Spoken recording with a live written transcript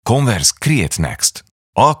Converse Create Next.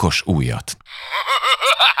 Alkos újat.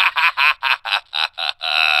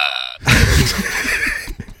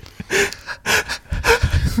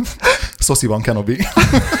 Szosziban Kenobi.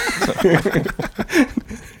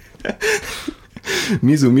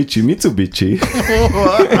 Mizumichi Mitsubishi.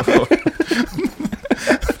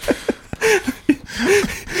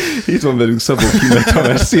 Itt van velünk Szabó Kimmel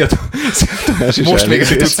Tamás. Szia Tamás. Most még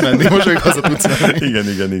el tudsz menni, most még haza tudsz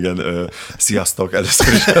menni. Igen. Sziasztok,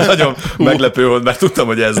 először is nagyon meglepő volt, mert tudtam,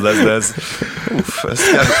 hogy ez lesz, de ez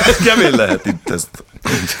kemény lehet itt ezt.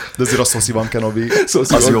 De azért a Szosziban Kenobi.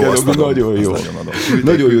 Nagyon jó.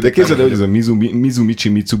 Nagyon jó, de képzeld el, hogy ez a Mizumichi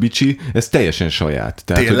Mitsubishi, ez teljesen saját.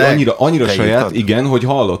 Tehát, hogy annyira saját, igen, hogy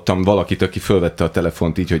hallottam valakit, aki fölvette a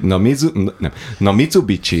telefont így, hogy na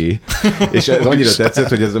Mitsubishi, és ez annyira tetszett,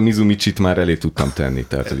 hogy ez a Mizumichit már elé tudtam tenni.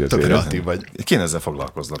 Tehát, hogy tök kreatív vagy. Kéne ezzel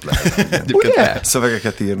foglalkoznod lehet. Ugye?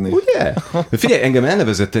 Szövegeket írni. Ugye? Figyelj, engem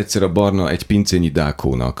elnevezett egyszer a Barna egy pincényi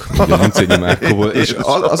dákónak, ugye a pincényi márkóból, és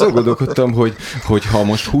azon gondolkodtam, hogy ha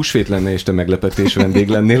most húsvét lenne, és te meglepetés vendég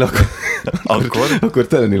lennél, akkor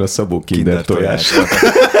te lennél a Szabó Kinder tojás.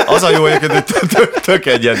 Az a jó, hogy tök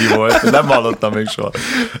egyedi volt. Nem hallottam még soha.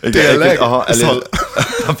 Tényleg?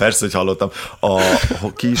 Persze, hogy hallottam.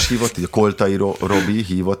 Ki is hívott? A Koltai Robi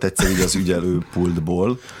hívott egyszer így az ügyelő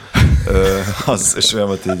pultból. És olyan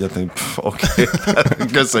volt így, oké,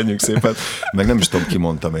 köszönjük szépen. Meg nem is tudom, ki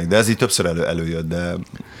mondta még, de ez így többször előjött, de...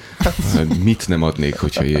 Mit nem adnék,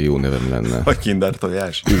 hogyha ilyen jó nevem lenne? A Kinder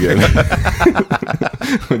tojás. Igen.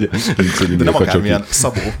 De nem akármilyen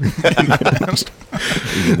Szabó.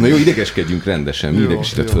 Na jó, idegeskedjünk rendesen. Mi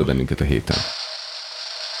idegesített föl bennünket a héten?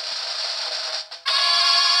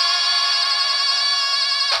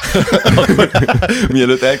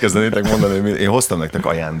 Mielőtt elkezdenétek mondani, hogy én hoztam nektek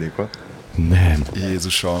ajándékot. Nem.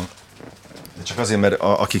 Jézusom. Csak azért, mert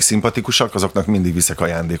akik szimpatikusak, azoknak mindig viszek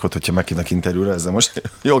ajándékot, hogyha meghívnak interjúra, ezzel most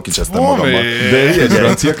jól kicsesztem magammal. De ilyen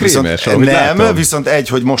francia krémes, amit nem, viszont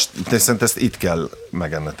hogy most, szerintem ezt itt kell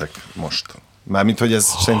megennetek most. Mármint, hogy ez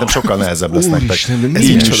szerintem sokkal nehezebb lesz nektek.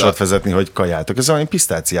 Így műsort vezetni, hogy kajáltok. Ez olyan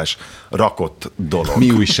pisztáciás rakott dolog.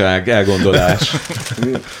 Mi újság, elgondolás.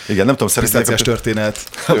 Igen, nem tudom, pisztáciás történet.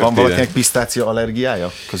 Van valakinek pisztácia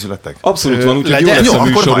allergiája közületek? Abszolút van, úgyhogy jó lesz a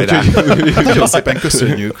műsor. Nagyon szépen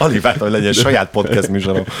köszönjük. Alig vártam, hogy legyen saját podcast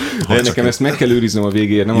műsorom. Nekem ezt meg kell őriznem a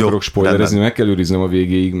végéig, nem akarok spoilerezni, meg kell őriznem a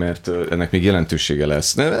végéig, mert ennek még jelentősége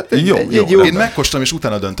lesz. Jó. Én megkóstolom, és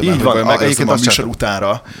utána döntöm el, hogy megőrzöm a műsor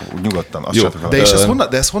utára. Nyugodtan.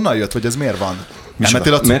 De ez honnan jött, vagy ez miért van? Mert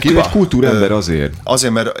ő egy kultúrember azért.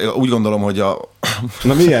 Azért, mert úgy gondolom, hogy a...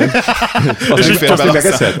 Na milyen? És így fér bele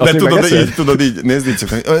de tudod így, nézd így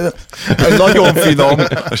szokni. Nagyon finom.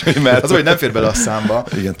 Az, hogy nem fér bele a számba.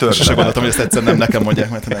 Igen, sose gondoltam, hogy ezt egyszer nem nekem mondják,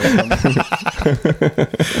 mert nem.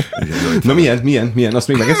 Na milyen? Azt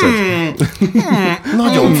még megeszed?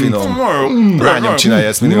 Nagyon finom. Lányom csinálja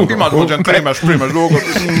ezt mindig. Imádom, hogy ilyen krémes dolgot.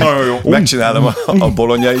 Nagyon jó. Megcsinálom a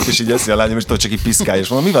bolonyait, és így eszi a lányom, és tudod, csak így piszkálja, és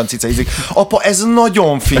mondom, mi van, cica ízik? Apa, ez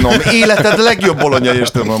nagyon finom. Életed legjobb bolonyai,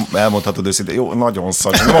 és tudom, elmondhatod őszintén, jó, nagyon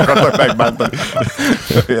szar, nem akartak megbántani.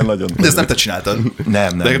 De ezt nem te csináltad.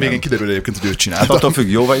 Nem. De végén kiderül egyébként, hogy ő csinálta. Attól függ,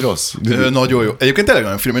 jó vagy rossz? Nagyon jó. Egyébként tényleg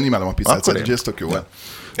nagyon finom, én imádom a pizzát, úgyhogy ez tök jó.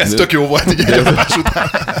 Ez tök jó volt, így egy adás után.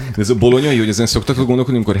 Ez a bolonyai, hogy ezen szoktatok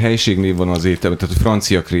gondolkodni, amikor helységnév van az ételben, tehát a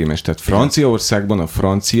francia krémes. Tehát Franciaországban a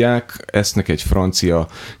franciák esznek egy francia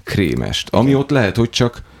krémest, ami ott lehet, hogy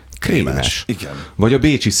csak krémes. Igen. Vagy a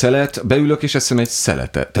bécsi szelet, beülök és eszem egy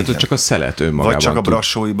szeletet. Tehát igen. Csak a szelet önmagában. Vagy csak a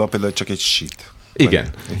brassóiba például csak egy shit.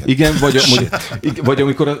 Igen, vagy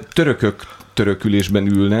amikor a törökök törökülésben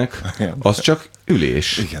ülnek, az csak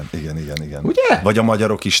ülés. Igen. Ugye? Vagy a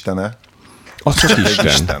magyarok istene. Az csak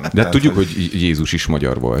Isten. De tudjuk, hogy Jézus is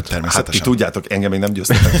magyar volt. Hát ti tudjátok, engem még nem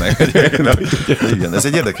győztetek meg. Igen, ez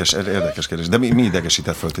egy érdekes kérdés. De mi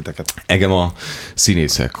idegesített föl titeket? Engem a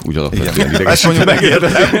színészek úgy alapvetően idegesített. Ezt mondjuk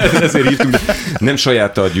megértem. Ezért hívtunk. Nem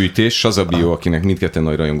saját a gyűjtés, Sazabió, akinek mindketten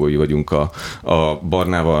nagy rajongói vagyunk a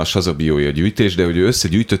Barnával, a Sazabiói a gyűjtés, de hogy ő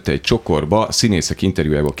összegyűjtötte egy csokorba, színészek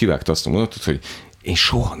interjújából kivágta azt a mondatot, hogy én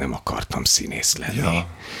soha nem akartam színész lenni. Ja.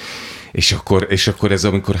 És akkor ez,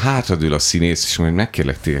 amikor hátradől a színész, és majd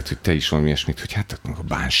megkérlek téged, hogy te is valami ilyesmit, hogy hát a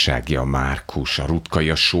Bánsági, a Márkus, a Rutkai,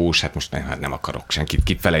 a Sós, hát most nem akarok senkit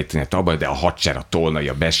kifelejteni, abban, de a Hadser, a Tolnai,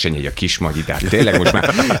 a Bessenyei, a Kismagyi, de hát tényleg most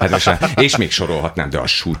már, és még sorolhatnám, de a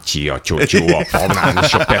Sutyi, a Csotyó, a Pamán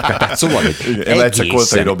és a Pepe, tehát szóval egy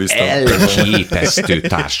egészen elképesztő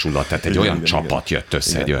társulat, tehát egy olyan csapat jött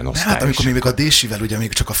össze, egy olyan osztály. Hát amikor még a Désivel ugye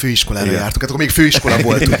még csak a főiskolára jártunk, hát akkor még főiskola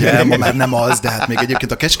volt, ugye, ma már nem az, de hát még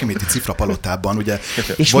egyébként a Kecskeméti Cifra Palotában, ugye.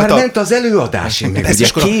 És már ment az előadás, én meg ugye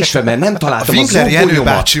késve, mert nem találtam a Winkler Jenő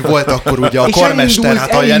bácsi volt akkor ugye a karmester,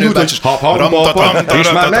 hát a Jenő bácsi.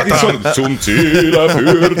 És már megiszont, zum Ziele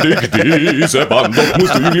für dich diese Bandok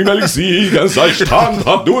muss ünnimelig siegen, sei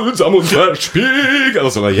standhaft, duldsam und verspiegel.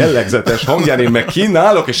 Azon a jellegzetes hangján én meg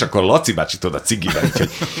kínálok, és akkor Laci bácsit oda cigivel, úgyhogy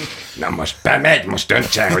na most bemegy, most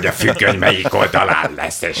döntse, hogy a függöny melyik oldalán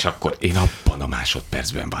lesz, és akkor én abban a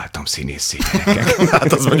másodpercben váltam színészé, gyerekek.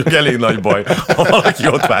 Hát az mondjuk elég nagy baj, ha valaki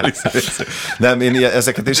ott válik színészé. Nem, én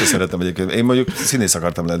ezeket is szeretem egyébként. Én mondjuk színész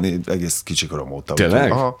akartam lenni egész kicsikorom óta.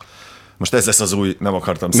 Tényleg? Most ez lesz az új, nem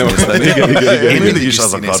akartam színész lenni. Igen. Én mindig is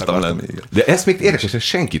az akartam lenni. Igen. De ezt még érdekes, hogy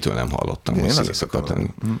senkitől nem hallottam, hogy színész akartam lenni.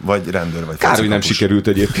 Vagy rendőr, vagy Kár, hogy nem sikerült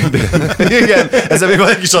egyébként. Igen, ezzel még van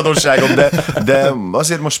egy kis adósságom, de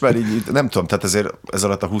azért most már így, nem tudom, tehát ezért ez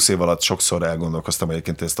alatt a 20 év alatt sokszor elgondolkoztam,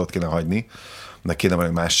 egyébként ezt ott kéne hagyni, meg kéne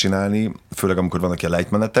valami más csinálni, főleg amikor vannak ilyen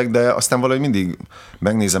lejtmenetek, de aztán valahogy mindig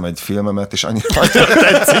megnézem egy filmemet, és annyira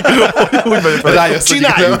tetszik, hogy úgy vagyok vele,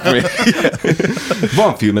 csináljuk még.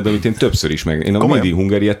 Van filmed, amit én többször is megnézem. Én a Midi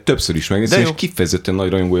Hungariát többször is megnézem, és kifejezetten nagy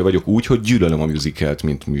rajongója vagyok úgy, hogy gyűlölöm a musicalt,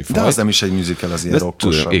 mint műfaj. De az nem is egy musical, az ilyen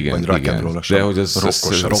rockosabb, vagy rock and roll-osabb. De hogy az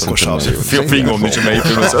rockosabb. Fingom nincs, melyik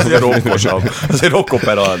film, az ilyen rockosabb. Az egy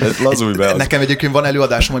rockopera, lazulj be. Nekem egyébként van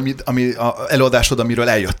előadásom, előadásod, amiről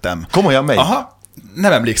eljöttem. Komolyan melyik? Aha.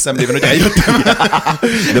 Nem emlékszem néven, hogy eljöttem.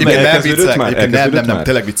 Nem,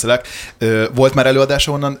 tényleg viccelek. Volt már előadás,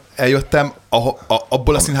 ahonnan eljöttem,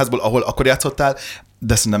 abból a színházból, ahol akkor játszottál,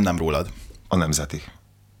 de szerintem nem rólad. A Nemzeti.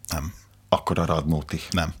 Nem. Akkor a Radnóti.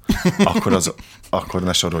 Nem. Akkor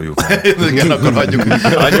ne soroljuk. Igen, akkor hagyjuk.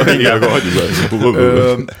 Hagyjuk.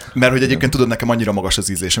 Mert hogy egyébként tudod, nekem annyira magas az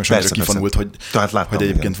ízlésem, és annyira kifanult, hogy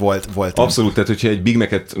egyébként volt. Abszolút, tehát hogyha egy Big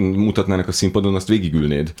Mac-et mutatnának a színpadon, azt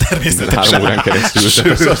végigülnéd. Természetesen. 3 órán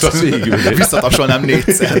keresztül. Azt végigülnéd. Visszatapsolnám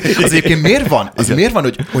 4-szer. Az egyébként miért van? Miért van,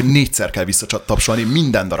 hogy 4-szer kell visszatapsolni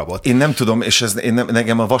minden darabot? Én nem tudom, és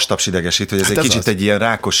nekem a vastaps idegesít, hogy ez egy kicsit egy ilyen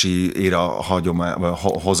Rákosi éra hagyomány,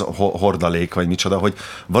 hordalék, vagy micsoda, hogy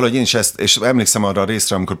valahogy én is ezt, és emlékszem arra a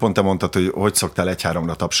részre, amikor pont te mondtad, hogy szoktál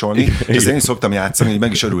 1-3-ra tapsolni, és én is szoktam játszani, hogy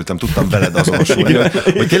meg is örültem, tudtam veled azonosulni,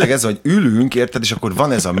 hogy tényleg ez, hogy ülünk, érted, és akkor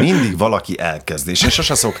van ez a mindig valaki elkezdés. Én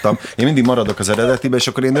sose szoktam, én mindig maradok az eredetibe, és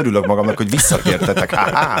akkor én örülök magamnak, hogy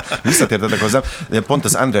visszatértetek hozzám. De pont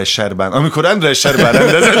az András Serbán, amikor András Serbán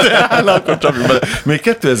rendezett, akkor csapjuk bele. Még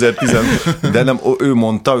 2010, de nem, ő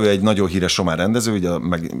mondta, ő egy nagyon híres román rendező, ugye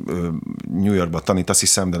meg New Yorkban tanít, azt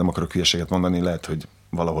hiszem, de nem akarok hülyeséget mondani, lehet, hogy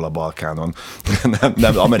valahol a Balkánon,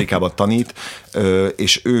 nem Amerikában tanít,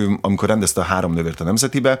 és ő, amikor rendezte a 3 nővért a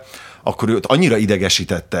Nemzetibe, akkor őt annyira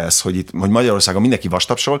idegesítette ez, hogy Magyarországon mindenki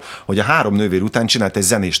vastapsol, hogy a 3 nővér után csinált egy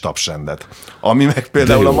zenés tapsrendet. Ami meg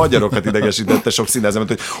például a magyarokat idegesítette sok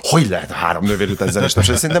színházamat, hogy lehet a 3 nővér után zenés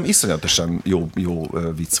tapsrendet. Szerintem iszonyatosan jó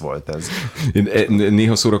vicc volt ez. Én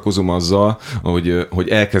néha szórakozom azzal, hogy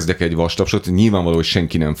elkezdek egy vastapsot, nyilvánvaló, hogy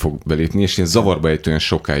senki nem fog belépni, és én zavarba ejtően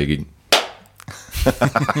sokáig így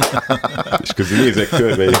és közül nézek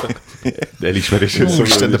körbe, de elismerésre szólom,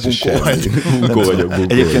 hogy bunkó vagyok.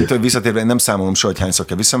 Egyébként visszatérve, én nem számolom soha, hogy hányszor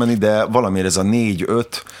kell visszamenni, de valamiért ez a 4-5,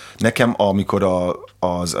 nekem, amikor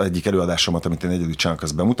az egyik előadásomat, amit én egyedül csinálok,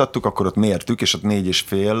 azt bemutattuk, akkor ott mértük, és ott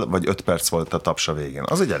 4,5 vagy 5 perc volt a tapsa végén.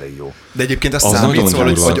 Az egy elég jó. De egyébként azt számít,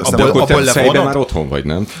 hogy abból te fejben már otthon vagy,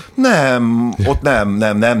 nem? Nem, ott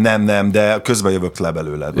nem, de közben jövök le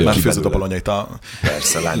belőle. Már főzött a bolonyait a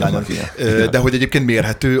persze, lányomnak. De hogy egyébként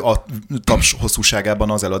mérhető a taps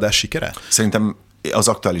hosszúságában az előadás sikere? Szerintem az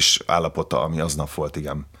aktuális állapota, ami aznap volt,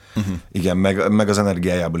 igen. Igen, meg az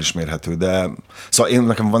energiájából is mérhető, de szóval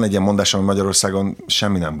nekem van egy ilyen mondásom, hogy Magyarországon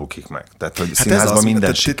semmi nem bukik meg. Tehát, hogy színházban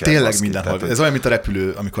minden siker. Tényleg mindenhol. Ez olyan, mint a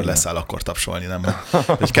repülő, amikor leszáll, akkor tapsolni, nem?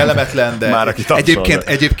 Hogy kellemetlen, de már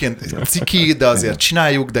egyébként ciki, de azért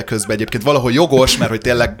csináljuk, de közben egyébként valahol jogos, mert hogy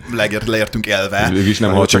tényleg leértünk elve. Ők is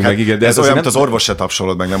nem hallottak meg, igen. De ez olyan, mint az orvos se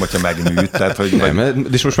tapsolod meg, nem, hogyha megműt. Tehát, hogy nem,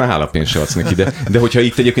 és most már hálapénzt se adsz neki, de hogyha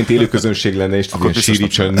itt egyébként élő közönség lenne, és akkor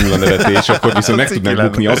sírítsa nulla nevetés, akkor viszont meg tudnánk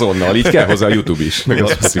bukni azonnal. Így kell hozzá a YouTube is, meg a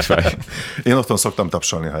Spotify. Én otthon szoktam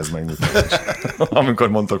tapsolni, ha ez megnyitva. Amikor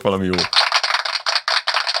mondtok valami jó.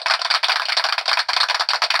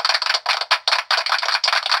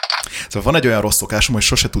 Szóval van egy olyan rossz szokásom, hogy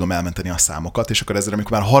sose tudom elmenteni a számokat, és akkor ezzel,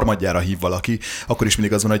 amikor már harmadjára hív valaki, akkor is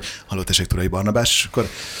mindig az van, hogy halló, tessék, Turai Barnabás,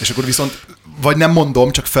 és akkor viszont vagy nem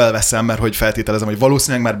mondom, csak felveszem, mert hogy feltételezem, hogy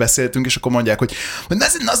valószínűleg már beszéltünk, és akkor mondják, hogy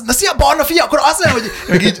na szia Barna, fia, akkor az nem, hogy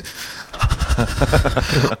meg így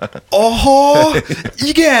aha,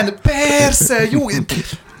 igen, persze, jó.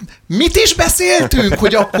 Mit is beszéltünk,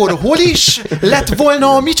 hogy akkor hol is lett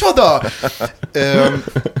volna a micsoda?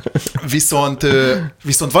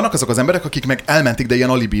 Viszont vannak azok az emberek, akik meg elmentik, de ilyen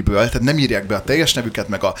alibiből, tehát nem írják be a teljes nevüket,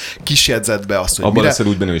 meg a kisjegyzetbe azt, hogy abban leszel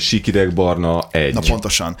úgy benne, hogy Sikireg Barna 1. Na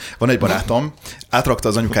pontosan. Van egy barátom, átrakta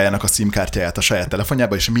az anyukájának a SIM-kártyáját a saját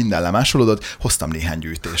telefonjába, és minden lemásolódott, hoztam néhány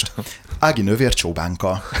gyűjtést. Ági nővér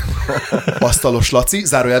Csóbánka. Asztalos Laci,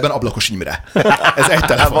 zárójelben Ablakos Imre. Ez egy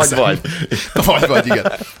telefonszám. Vagy,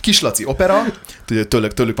 igen. Kis Laci Opera,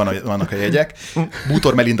 tőlük vannak a jegyek.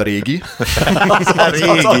 Bútor Melinda régi.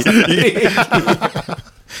 Régi.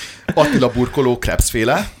 Attila Burkoló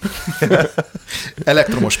Krebsféle.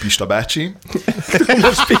 Elektromos Pista bácsi.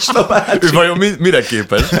 Ő vajon mire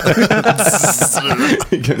képes?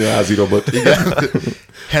 Igen, a házi robot. Igen.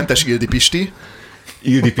 Hentes Ildi Pisti.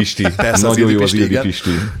 Ildi Pisti. Persze, nagyon jó az Ildi igen. Pisti.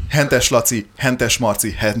 Hentes Laci, Hentes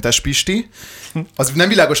Marci, Hentes Pisti. Az nem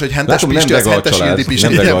világos, hogy Hentes Látom, Pisti, nem az Hentes család, Ildi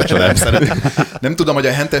Pisti. nem a család. szeretik. Nem tudom, hogy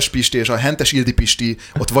a Hentes Pisti és a Hentes Ildi Pisti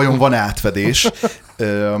ott vajon van átfedés.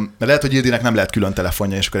 Mert lehet, hogy Ildinek nem lehet külön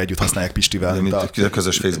telefonja, és akkor együtt használják Pistivel. Mint a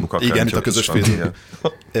közös Facebook account. Igen, mint a közös Facebook.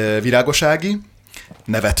 Virágos Ági,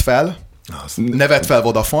 Nevet fel, Nevet fel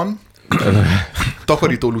Vodafone,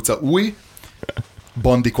 Takarító Luca új,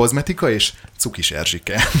 Bandi kozmetika és Cukis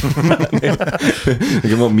Erzsike.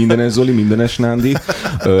 Igen, van mindenes Zoli, mindenes Nándi,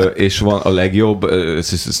 és van a legjobb,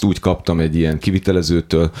 ezt úgy kaptam egy ilyen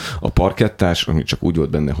kivitelezőtől, a parkettás, ami csak úgy volt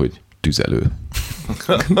benne, hogy tüzelő.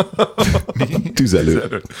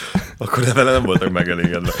 Tüzelő. Akkor vele nem voltak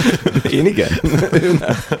megelégedve. Én igen.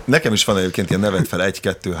 Nekem is van egyébként ilyen Nevet fel 1,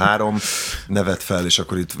 2, 3, Nevet fel, és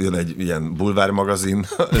akkor itt jön egy ilyen bulvármagazin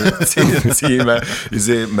címe,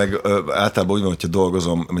 meg általában úgy van, hogyha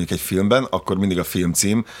dolgozom mondjuk egy filmben, akkor mindig a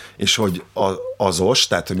filmcím, és hogy azos,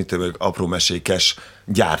 tehát hogy mit apró mesékes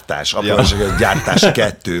gyártás, apró mesékes gyártás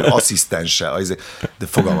 2, asszisztense, de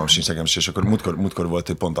fogalmam sincs nekem is, és akkor múltkor volt,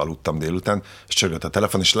 hogy pont aludtam délután, és csörgött a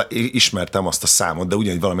telefon, és ismertem azt a számot, de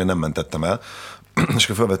ugyanígy valami nem mentettem el, és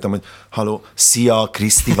akkor felvettem, hogy halló, szia,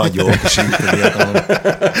 Kriszti vagyok, és így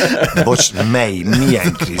bocs,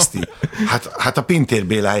 milyen Kriszti? Hát a Pintér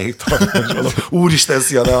Béláék, úristen,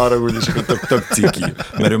 szia, ne haragudj, és akkor tök ciki.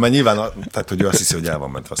 Mert ő már nyilván, tehát hogy ő azt hiszi, hogy el van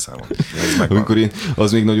mentve a számon. Amikor én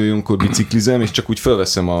az még nagyon jó, amikor biciklizem, és csak úgy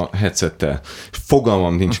felveszem a headsettel, és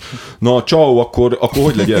fogalmam nincs. Na, ciao, akkor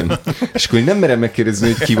hogy legyen? És akkor én nem merem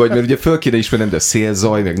megkérdezni, hogy ki vagy, mert ugye föl kéne ismernem, de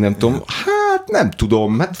szélzaj, meg nem tudom. Hát nem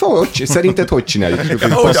tudom, hát szerinted hogy csináljuk?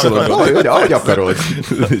 Ahogy akarod.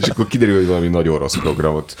 És akkor kiderül, hogy valami nagyon rossz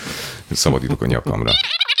programot szabadítok a nyakamra.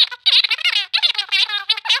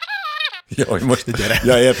 Jaj, most gyere.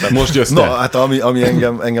 Ja, értem. Most jössz te. Hát ami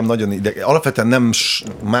engem nagyon alapvetően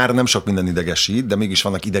már nem sok minden idegesít, de mégis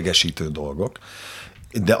vannak idegesítő dolgok.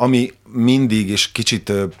 De ami mindig, és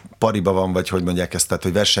kicsit pariba van, vagy hogy mondják ezt, tehát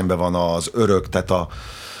hogy versenyben van az örök, tehát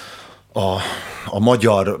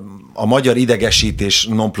a magyar idegesítés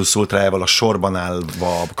non plus ultrájával a sorban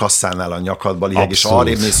állva, a kasszánál a nyakadba liheg, és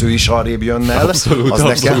arrébb mész, ő is arrébb jön el.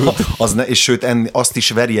 Abszolút. És sőt, azt is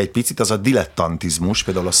veri egy picit, az a dilettantizmus,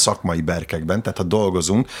 például a szakmai berkekben, tehát ha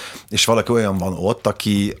dolgozunk, és valaki olyan van ott,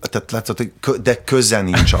 aki, tehát látszott, de köze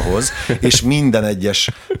nincs ahhoz, és minden egyes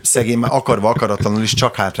szegény már akarva akaratlanul is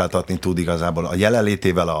csak hátráltatni tud igazából a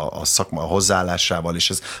jelenlétével, a szakma, a hozzáállásával, és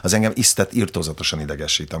ez az engem irtózatosan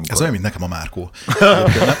idegesít. Ez olyan, mint nekem a Márkó.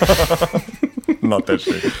 Na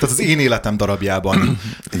tessék. Tehát az én életem darabjában.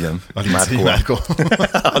 Igen. Márkó.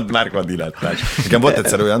 Márkó a dilettás. Igen, volt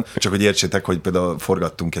egyszer olyan, csak hogy értsétek, hogy például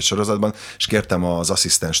forgattunk egy sorozatban, és kértem az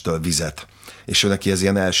asszisztenstől vizet. És ő neki ez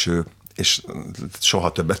ilyen első, és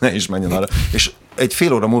soha többet ne is menjen arra. És egy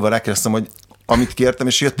fél óra múlva rákérdeztem, hogy amit kértem,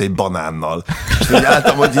 és jött egy banánnal. És így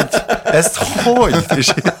álltam, hogy így, ezt hogy?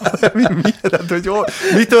 És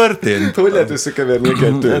mi történt? Hogy lehet összekeverni a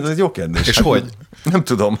kettőt? Ez egy jó kérdés. És hogy? Nem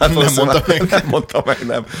tudom. Hát nem mondta meg. Nem mondta meg,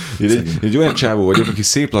 nem. Egy olyan csávó vagyok, aki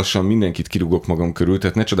szép lassan mindenkit kirúgok magam körül,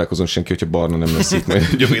 tehát ne csodálkozzon senki, hogyha Barna nem lesz itt, mert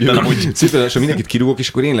szép lassan mindenkit kirúgok, és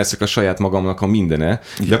akkor én leszek a saját magamnak a mindene.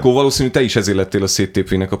 De akkor valószínűleg te is ezért lettél a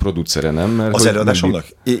Széttépvének a producere, nem? Mert az előadásomnak?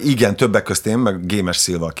 Igen, többek közt én, meg Gémes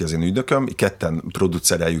Szilva, aki az én ügynököm, ketten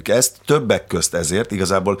producereljük ezt, többek közt ezért.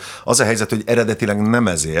 Igazából az a helyzet, hogy eredetileg nem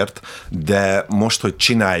ezért, de most, hogy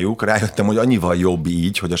csináljuk, rájöttem, hogy annyival jobb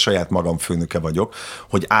így, hogy a saját magam főnöke vagyok,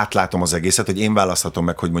 hogy átlátom az egészet, hogy én választhatom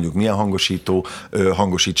meg, hogy mondjuk milyen hangosító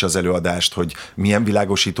hangosítsa az előadást, hogy milyen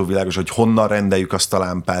világosító hogy honnan rendeljük azt a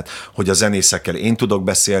lámpát, hogy a zenészekkel én tudok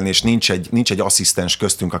beszélni, és nincs egy asszisztens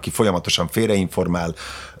köztünk, aki folyamatosan félreinformál,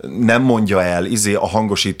 nem mondja el, a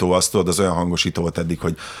hangosító, azt tudod, az olyan hangosító volt eddig,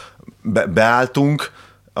 hogy beálltunk,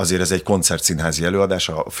 azért ez egy koncertszínházi előadás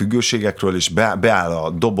a függőségekről, és beáll a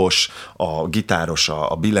dobos, a gitáros,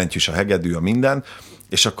 a billentyűs, a hegedű, a minden,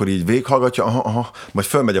 és akkor így végighallgatja, majd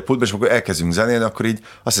fölmegy a pultba, és akkor elkezdünk zenélni, akkor így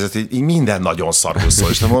azt hiszed, hogy így minden nagyon szarul szól,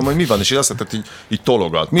 és nem mondom, hogy mi van, és így azt hiszed, hogy így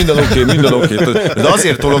tologat. Minden oké. De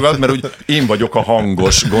azért tologat, mert úgy én vagyok a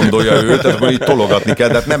hangos, gondolja ő, tehát akkor így tologatni kell,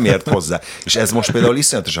 de hát nem ért hozzá. És ez most például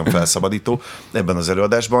iszonyatosan felszabadító ebben az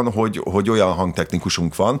előadásban, hogy olyan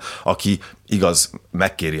hangtechnikusunk van, aki igaz,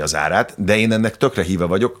 megkéri az árát, de én ennek tökre híve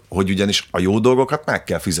vagyok, hogy ugyanis a jó dolgokat meg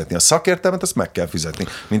kell fizetni. A szakértelmet azt meg kell fizetni,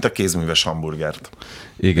 mint a kézműves hamburgert.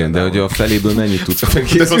 Igen, de hogy a feléből mennyit tudsz...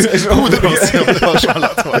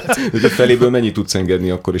 Hogy a feléből mennyit tudsz engedni,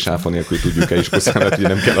 akkor is áfa nélkül tudjuk is koszámát, hogy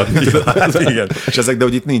nem kell adni. Igen, és ezek, de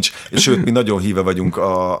hogy itt nincs. És sőt, mi nagyon híve vagyunk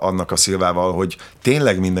annak a Szilvával, hogy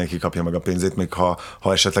tényleg mindenki kapja meg a pénzét, még ha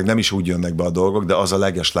esetleg nem is úgy jönnek be a dolgok, de az a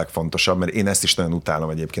legeslegfontosabb, mert én ezt is nagyon utálom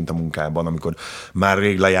egyébként a munkában, amikor már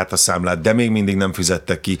rég lejárt a számlát, de még mindig nem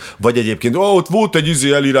fizettek ki. Vagy egyébként, ott volt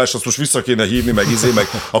egy elírás, azt most vissza kéne hívni, meg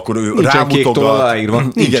akkor ő rámutogat.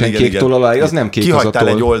 Nincsen kék toll aláírva, az nem kék. Kihagytál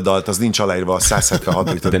egy oldalt, az nincs aláírva a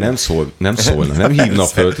 176. De nem szólna, nem hívna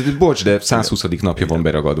föl. Bocs, de 120. napja van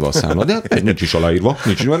beragadva a számla, de nincs is aláírva.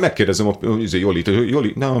 Majd megkérdezem a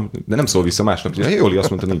Jolit, de nem szól vissza másnap. Joli azt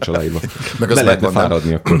mondta, nincs aláírva. Meg azt lehetne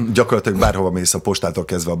fáradni akkor. Gyakorlatilag bárhova mész, a postától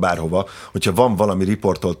kezdve a bárhova, hogyha van valami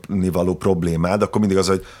riportolni való problémád, akkor mindig az,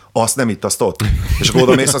 hogy azt nem itt, azt ott. És akkor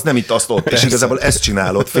oda mész, azt nem itt, azt ott. És igazából ezt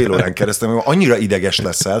csinálod fél órán keresztül, mert annyira ideges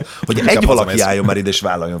leszel, hogy egy valaki álljon már ide és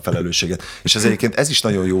vállaljon felelősséget. És ez egyébként ez is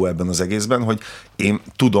nagyon jó ebben az egészben, hogy én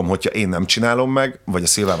tudom, hogyha én nem csinálom meg, vagy a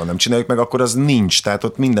Szilvával nem csináljuk meg, akkor az nincs. Tehát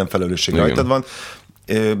ott minden felelősség rajtad van.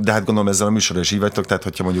 De hát gondolom ezzel a műsorra is így vagytok, tehát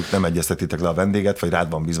hogyha mondjuk nem egyeztetitek le a vendéget, vagy rád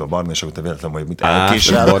van bízva Barna, és akkor te véletlenül vagy mit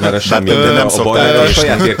elkésel. Barnára semmi, de nem a Barnára a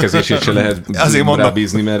saját érkezését se lehet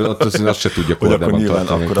rábízni, mert azt se tudja kordában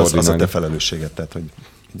tartani. Akkor az a te felelősséget, tehát hogy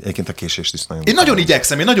egyébként a késést is nagyon... Én nagyon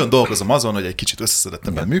igyekszem, én nagyon dolgozom azon, hogy egy kicsit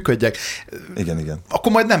összeszedettemben működjek. Igen.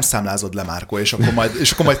 Akkor majd nem számlázod le, Márko, és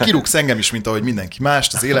akkor majd kirúgsz engem is, mint ahogy mindenki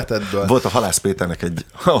mást az életedből. Volt a Halász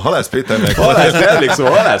Péternek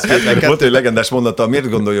volt egy legendás mondata, miért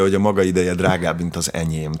gondolja, hogy a maga ideje drágább, mint az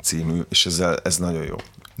enyém című, és ez nagyon jó.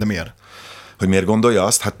 De miért? Hogy miért gondolja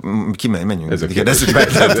azt? Hát menjünk.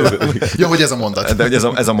 Ja, hogy ez a mondat. De hogy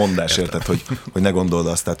ez a mondás, érted, hogy ne gondold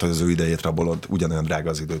azt, tehát, hogy az ő idejét rabolod, ugyanolyan drága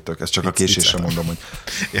az időtök. Ez csak a késésre mondom, hogy...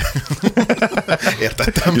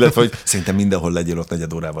 Értettem. Illetve, hogy szerintem mindenhol legyél ott 4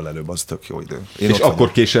 órával előbb, az tök jó idő. És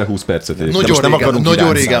akkor késel 20 percet.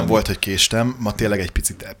 Nagyon régen volt, hogy késtem, ma tényleg egy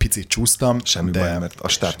picit csúsztam. Semmi baj, mert a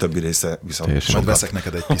stáb többi része viszont... Majd veszek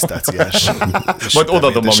neked egy pisztáciás. Majd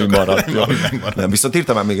odadom, ami maradt. Nem, viszont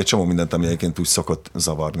írtam már még egy csomó mindent, ami egyébként úgy szokott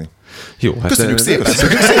zavarni. Jó, hát köszönjük szépen.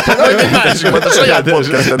 A saját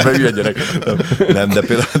podcastedben hülye gyerek. Nem, de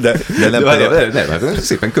például... Nem,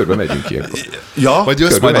 szépen körbe megyünk ilyenkor. Ja? Vagy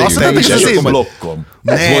jössz majd azt mondtam, hogy az én blokkom.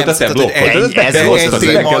 Ez volt a te blokkod. Ez egy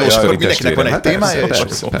téma, és akkor mindenkinek van egy témája.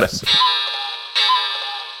 Persze.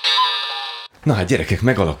 Na hát gyerekek,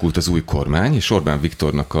 megalakult az új kormány, és Orbán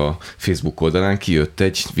Viktornak a Facebook oldalán kijött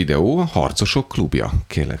egy videó, a Harcosok klubja,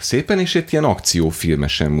 kérlek szépen, és itt ilyen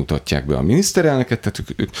akciófilmesen mutatják be a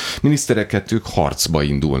minisztereket, ők harcba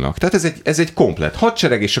indulnak. Tehát ez egy komplett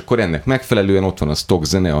hadsereg, és akkor ennek megfelelően ott van a stock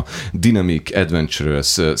zene, a Dynamic,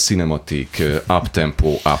 Adventurous, Cinematic,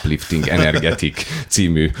 Uptempo, Uplifting, Energetic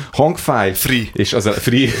című hangfájl. Free. És az a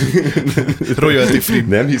free. Royalty free.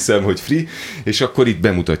 Nem hiszem, hogy free. És akkor itt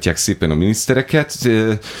bemutatják szépen a minisztereket,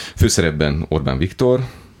 főszerepben Orbán Viktor,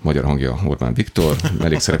 magyar hangja Orbán Viktor,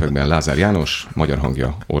 mellékszerepekben Lázár János, magyar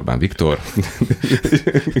hangja Orbán Viktor.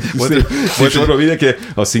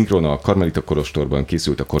 A szinkron a Karmelita Kolostorban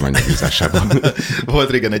készült a kormány megbízásában. Volt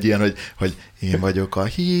régen egy ilyen, hogy én vagyok a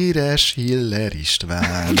híres Hiller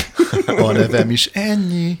István, a nevem is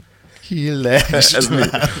ennyi. Hiller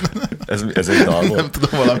István. Ez egy dal volt. Nem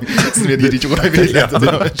tudom valami. Ezt miért így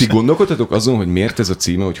Ti gondolkodtatok azon, hogy miért ez a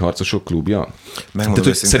címe, hogy Harcosok klubja? Tehát,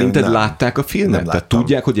 hogy szerinted látták a filmet? Tehát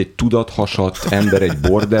tudják, hogy egy tudathasadt ember, egy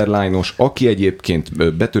borderline-os, aki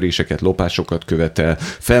egyébként betöréseket, lopásokat követel,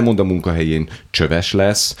 felmond a munkahelyén, csöves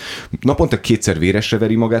lesz, naponta 2-szer véresre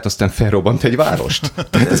veri magát, aztán felrobbant egy várost.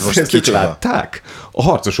 Ezt látták? A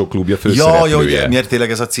Harcosok klubja főszereplője. Ja, miért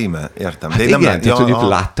tényleg ez a címe? Értem. Hát igen, tehát hogy ők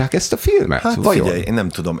látták ezt a filmet? Hát figyelj, én nem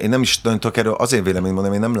tudom. Én nem is nagyon tudok erről azért véleményt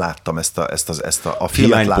mondani, én nem láttam ezt a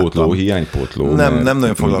filmet. Hiánypótló. Nem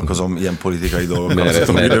nagyon foglalkozom ilyen politikai dolgokkal.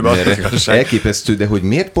 Mert elképesztő, de hogy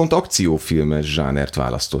miért pont akciófilmes zsánert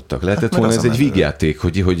választottak? Lehetett volna ez egy vígjáték,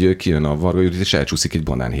 hogy kijön a Varga Judit, és elcsúszik egy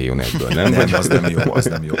banánhéjon egyből, nem? Nem, az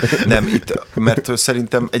nem jó. Nem, itt, mert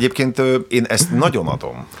szerintem egyébként én ezt nagyon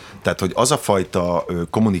adom. Tehát, hogy az a fajta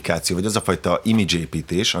kommunikáció, vagy az a fajta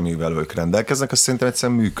image-építés, amivel ők rendelkeznek, az szerintem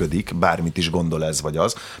egyszerűen működik, bármit is gondol ez vagy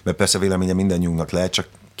az, mert persze véleménye mindannyiunknak lehet, csak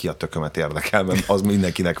ki a tökömet érdekel, mert az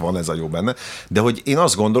mindenkinek van, ez a jó benne. De hogy én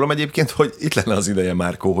azt gondolom egyébként, hogy itt lenne az ideje,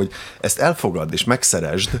 Márkó, hogy ezt elfogadd és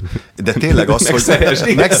megszeresd, de tényleg az,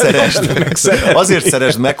 hogy megszeresd. Azért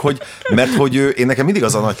szeresd meg, mert hogy én nekem mindig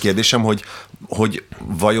az a nagy kérdésem, hogy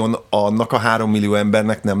vajon annak a 3 millió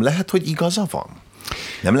embernek nem lehet, hogy igaza van?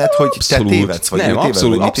 Nem lehet, hogy te tévedsz, vagy nem,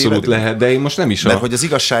 abszolút lehet, de én most nem is Mert hogy az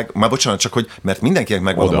igazság, már bocsánat, csak hogy, mert mindenkinek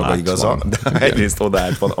megvan a maga igaza, de egyrészt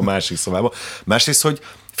odaállt van a másik szobába. Másrészt, hogy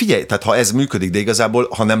figyelj, tehát ha ez működik, de igazából,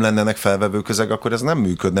 ha nem lennének felvevő közeg, akkor ez nem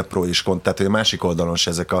működne pro és kont. Tehát, hogy a másik oldalon se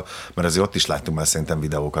ezek mert azért ott is láttunk már szerintem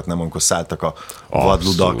videókat, nem? Amikor szálltak a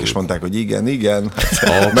vadludak, és mondták, hogy igen.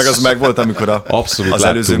 Meg az meg volt, amikor az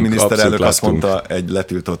előző miniszterelnök azt mondta egy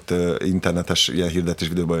letiltott internetes ilyen hirdetés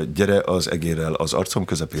videóban, hogy gyere az egérrel az arcom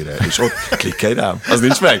közepére, és ott klikkelj rám, az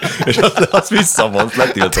nincs meg. És azt visszavont,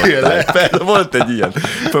 letiltották. Volt egy ilyen.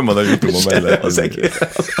 Fönn van a YouTube-on mellé az egér.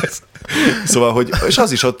 Szóval, hogy, és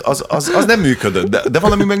az is ott, az nem működött, de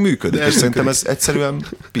valami meg működik, és szerintem ez egyszerűen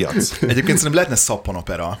piac. Egyébként szerintem lehetne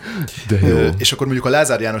szappanopera. És akkor mondjuk a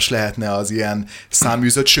Lázár János lehetne az ilyen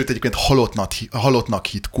száműzött, sőt egyébként halottnak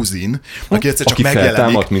hit kuzin, aki egyszer csak megjelenik.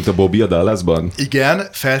 Feltámad, mint a Bobby a Dallasban? Igen,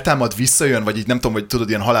 feltámad, visszajön, vagy így nem tudom, hogy tudod,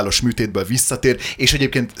 ilyen halálos műtétből visszatér, és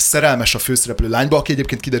egyébként szerelmes a főszereplő lányba, aki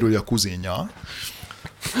egyébként kiderül, hogy a kuzinja.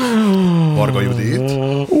 Varga Judit.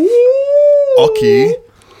 Aki...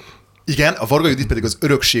 Igen, a Varga Judit pedig az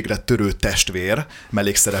örökségre törő testvér,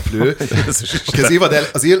 mellékszereplő, aki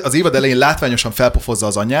az évad elején látványosan felpofozza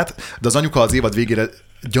az anyját, de az anyuka az évad végére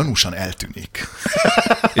gyanúsan eltűnik.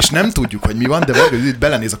 És nem tudjuk, hogy mi van, de Varga Judit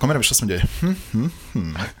belenéz a kamerába, és azt mondja,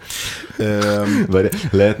 hogy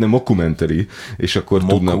lehetne mockumentary, és akkor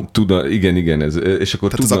tudna igen, ez, és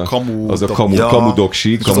akkor tehát tudna, az a kamu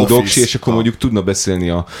doksi, és akkor mondjuk tudna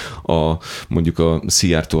beszélni mondjuk a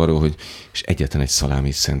Szijjártó arról, hogy és egyetlen egy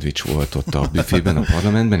szalámi szendvics volt ott a büfében a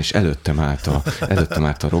parlamentben, és előttem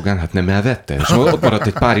állt a Rogán, hát nem elvette, és ott maradt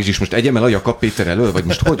egy Párizs is, most egyem el a Jakab Péter elől, vagy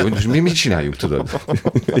most hogy most mit csináljuk, tudod?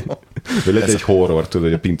 Vagy lehet egy horror, tudod,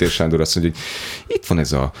 hogy a Pintér Sándor azt mondja, hogy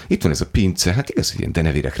itt van ez a pince, hát igaz, hogy ilyen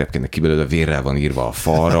denevérek repkednek ki belőle, vérrel van írva a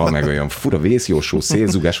falra, meg olyan fura vészjósó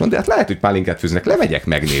szélzugás van, de hát lehet, hogy pálinkát főznek, lemegyek,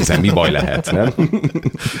 megnézem, mi baj lehet, nem?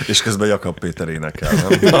 És közben Jakab Péter énekel,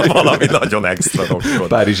 nem? Valami nagyon extra rokkod.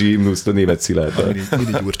 Párizsi himnuszt a Német Szilárd.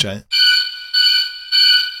 Mini Gyurcsány.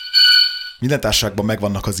 Minden társaságban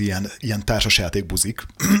megvannak az ilyen társasjáték buzik,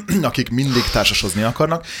 akik mindig társashozni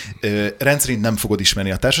akarnak. Rendszerint nem fogod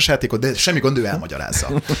ismerni a társasjátékot, de semmi gond, ő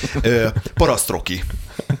elmagyarázza. Paraszt Rocky.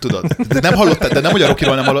 Tudod? De nem hallottad, de nem hogy a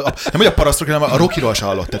Rockyról nem hallottad, nem hogy a Paraszt Rocky, hanem a Rockyról se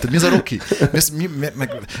hallottad. Tehát mi az a Rocky?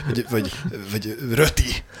 Vagy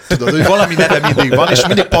Röti. Tudod, hogy valami neve mindig van, és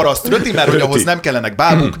mindig Paraszt Röti, mert hogy ahhoz nem kellenek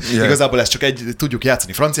bábuk. Igazából ez csak tudjuk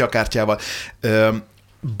játszani francia kártyával.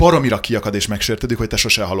 Baromira kiakad és megsértődik, hogy te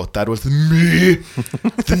sose hallottál róla. Mi?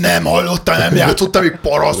 Te nem hallottál, nem játszottál még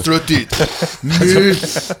Paraszt Rötit? Mi?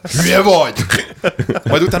 Hülye vagy?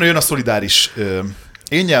 Majd utána jön a szolidáris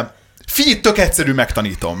énje. Figyelj, tök egyszerű,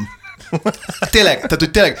 megtanítom. Tényleg, tehát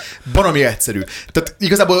hogy tényleg baromi egyszerű. Tehát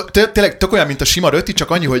igazából tényleg tök olyan, mint a sima Röti, csak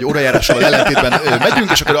annyi, hogy órajárással ellentétben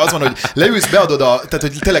megyünk, és akkor az van, hogy leülsz, beadod tehát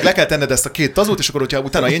hogy tényleg le kell tenned ezt a két tazót, és akkor, hogyha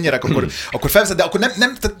utána én nyerek, akkor felveszed, de akkor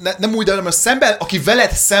nem úgy, hanem szemben, aki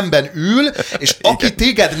veled szemben ül, és aki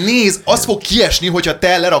téged néz, az fog kiesni, hogyha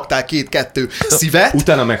te leraktál 2 szívet.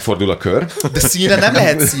 Utána megfordul a kör. De színre nem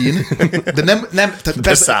lehet szín. De nem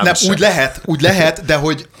persze, nem úgy lehet, de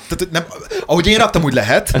hogy tehát nem, ahogy én raktam, úgy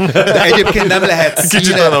lehet, de egyébként nem lehet színe.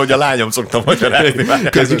 Kicsit olyan, ahogy a lányom szoktam magyarázni.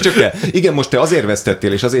 Kezdjük csak el. Igen, most te azért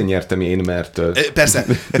vesztettél, és azért nyertem én, mert... Persze.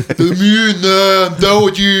 Mű, nem,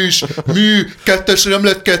 dehogy is. Mű, 2-es nem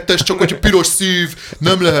lehet 2-es, csak hogy piros szív.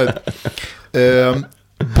 Nem lehet.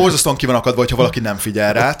 Borzasztóan ki van akadva, hogyha valaki nem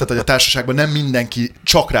figyel rá. Tehát, hogy a társaságban nem mindenki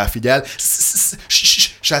csak rá figyel.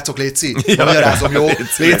 Srácok, léci, magyarázom, jó?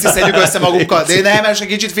 Léci, szedjük össze magunkat. De nem, egy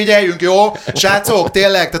kicsit figyeljünk, jó? Srácok,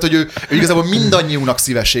 tényleg? Tehát, hogy ő igazából mindannyiunknak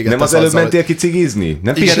szívességet. Nem az előbb mentél ki cigizni?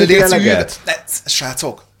 Nem pisiltél eleget?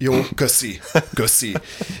 Srácok, jó, köszi.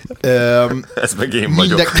 Ez meg én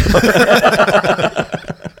vagyok.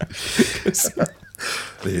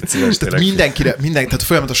 Tehát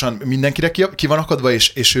folyamatosan mindenkire ki van akadva,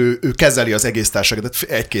 és ő kezeli az egész társaságot,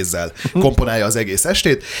 egy kézzel komponálja az egész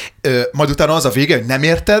estét, majd utána az a vége, hogy nem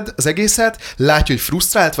érted az egészet, látja, hogy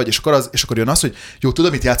frusztrált vagy, és akkor jön az, hogy jó,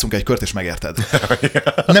 tudom, itt játszunk egy kört, és megérted.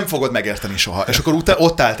 Nem fogod megérteni soha. És akkor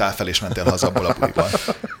ott álltál fel, és mentél haza abból a buliból.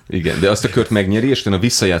 Igen, de azt a kört megnyeri, és utána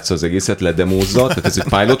visszajátsza az egészet, ledemózza, tehát ez egy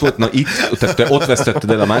pilot volt, na itt, tehát te ott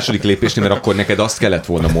vesztetted el a második lépésnél, mert akkor neked azt kellett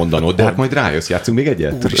volna mondanod, de hát majd rájössz, játszunk még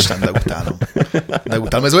egyet? Úristen, de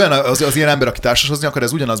utálom. Ez olyan, az ilyen ember, aki társasozni akar,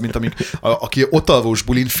 ez ugyanaz, mint aki ott alvós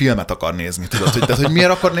bulin filmet akar nézni, tudod, hogy miért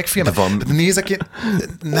akarnék filmet? Van... Nézek én,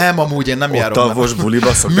 nem, amúgy én nem járok. Ott alvós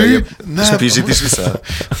buliba szokta, és Pizsit is viszel?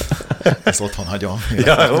 Ezt otthon hagyom.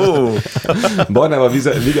 Ja, Barnával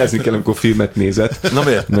vigyázni kell, amikor filmet nézett. Na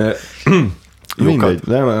miért? Mert mindegy,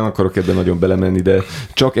 nem akarok ebben nagyon belemenni, de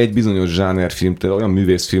csak egy bizonyos zsánerfilm, olyan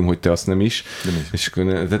művészfilm, hogy te azt nem is. És akkor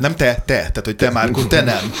nem te, tehát hogy te Márkó, te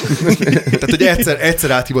nem. Tehát, hogy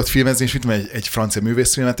egyszer áthívott filmezni, és mit tudom, egy francia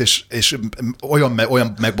művészfilmet, és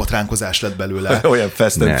olyan megbotránkozás lett belőle. Olyan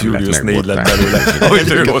Fast and Furious 4 lett belőle,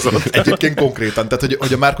 ahogy ő hozott. Egyébként konkrétan, tehát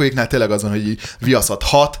hogy a Márkóéknál tényleg az van, hogy viaszat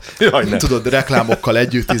 6, tudod, reklámokkal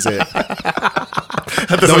együtt,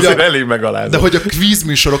 Hát ez azért elég megalázó. De hogy a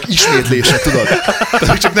kvízműsorok ismétlése, tudod?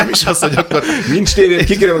 Tehát csak nem is az, hogy akkor...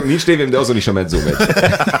 Nincs tévém, de azon is a medzó megy.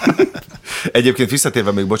 Egyébként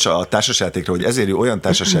visszatérve még, a társasjátékra, hogy ezért olyan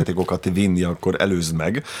társasjátékokat vinni, akkor előzd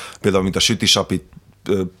meg. Például, mint a sütisapi,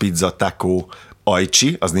 pizza, taco,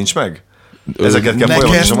 ajcsi, az nincs meg? Ezeket kell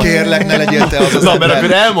folyamatosan. Kérlek, ne legyél te az. Na, mert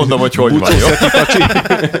akkor elmondom, hogy van, jó?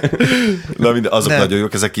 Na, azok nagyon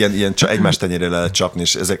jók, ezek ilyen egymás tenyérre lehet csapni,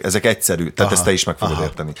 és ezek egyszerű, tehát ezt te is meg fogod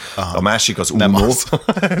érteni. A másik az Uno.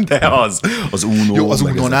 De az Uno. Jó, az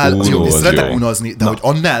Unónál, szeretek unozni, de hogy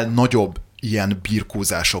annál nagyobb ilyen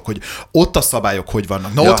birkózások, hogy ott a szabályok hogy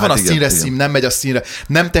vannak. Na, ott van a színre szín, nem megy a színre,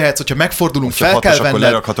 nem tehetsz, hogyha megfordulunk, fel kell venned. Akkor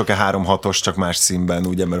lerakhatok-e 3-6-os, csak más színben,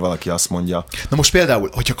 ugye, mert valaki azt mondja. Na most például,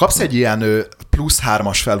 hogyha kapsz egy ilyen plusz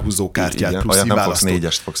 3-as felhúzókártyát, plusz színválasztót. Nem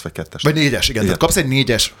fogsz 4-est, fogsz vagy 2-est. Vagy 4-es, igen. Tehát kapsz egy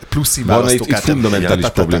 4-es plusz színválasztókártyát. Itt fundamentális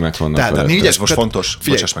problémák vannak. Tehát a 4-es most fontos.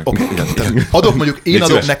 Bocsáss meg. Adok mondjuk, én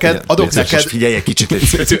adok neked. Figyelj egy kicsit.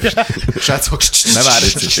 Srácok, ne várj.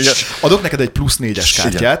 Adok neked egy plusz 4-es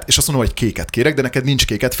kártyát, és azt mondom, hogy kéket kérek, de neked nincs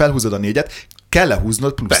kéket, felhúzod a 4-et, kell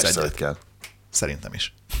lehúznod plusz 1-et. Kell. Szerintem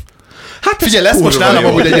is. Hát figyelj, lesz most nálam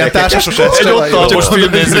amúgy egy ilyen társasos egy ott alvos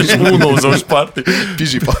filmnézés, unózós parti.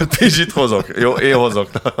 Pizsi parti. Pizsit hozok. Jó, én hozok.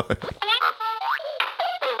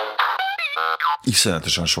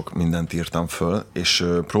 Iszonyatosan sok mindent írtam föl, és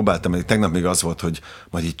próbáltam, tegnap még az volt, hogy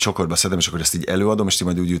majd így csokorba szedem, és akkor ezt így előadom, és így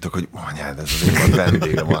majd úgy jutok, hogy anyád, ez az én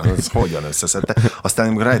vendége van, ez hogyan összeszedte. Aztán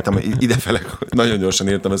amikor rájöttem, hogy idefele nagyon gyorsan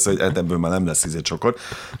írtam össze, hogy ebből már nem lesz csokor,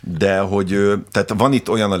 de hogy tehát van itt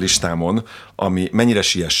olyan a listámon, ami mennyire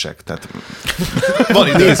siessek. Tehát... Van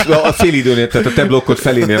itt, nézd, a fél időnél, tehát a te blokkod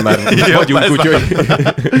felénél már vagyunk, úgyhogy...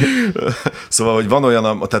 Szóval, hogy van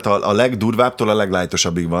olyan, tehát a legdurvábbtól a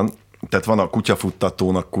leglájtosabbig van. Tehát van a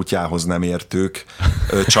kutyafuttatónak kutyához nem értők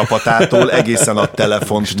csapatától, egészen a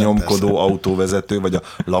telefont nyomkodó autóvezető, vagy a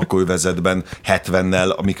lakóvezetben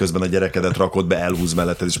 70-nel, amiközben a gyerekedet rakod be, elhúz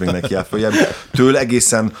melletted, és még neki áll följebb. Től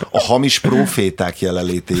egészen a hamis proféták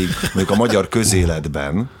jelenlétéig, mondjuk a magyar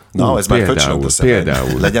közéletben. Na, ez már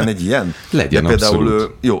például. Legyen egy ilyen? Legyen,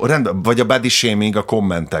 például, jó, rendben, vagy a body shaming a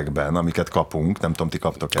kommentekben, amiket kapunk, nem tudom, ti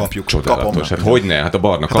kaptok-e? Kapjuk. Csodálatos. Hát hogyne? Hát a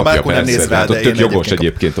Barna kapja, persze. Hát ott tök jogos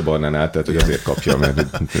egyébként a Barnánál, tehát hogy azért kapja,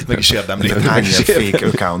 mert... Meg is érdemli. Hány ilyen fake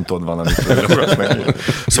accountod van, amit ragad meg.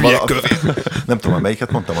 Szóval nem tudom,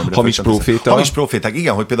 melyiket mondtam. Hamis proféta. Hamis proféták.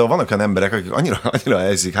 Igen, hogy például vannak olyan emberek, akik annyira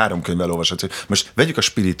elzik 3 könyvvel olvasat, hogy most vegyük a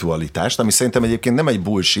spiritualitást, ami szerintem egyébként nem egy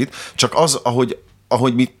bullshit, csak az,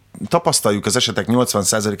 ahogy mi tapasztaljuk az esetek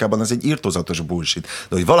 80%-ában, ez egy irtózatos bullshit.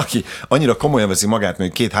 De hogy valaki annyira komolyan veszi magát,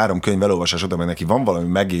 hogy 2-3 könyv elolvasás után, mert neki van valami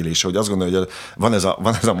megélése, hogy azt gondolja, hogy van ez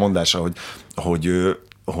a mondása,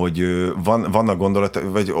 hogy vannak gondolat,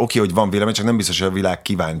 vagy oké, hogy van vélemény, csak nem biztos, hogy a világ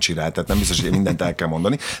kíváncsi rá, tehát nem biztos, hogy mindent el kell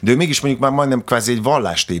mondani, de ő mégis mondjuk már majdnem kvázi egy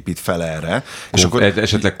vallást épít fel erre. És akkor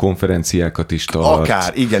esetleg konferenciákat is tart.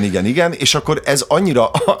 Akár, igen, és akkor ez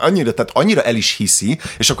annyira el is hiszi,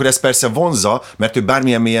 és akkor ez persze vonzza, mert ő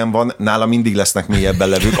bármilyen mélyen van, nála mindig lesznek mélyebben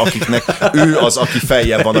levők, akiknek ő az, aki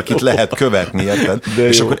feljebb van, akit lehet követni, érted?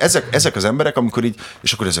 És akkor ezek az emberek, amikor így,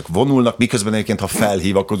 és akkor ezek vonulnak, miközben egyébként, ha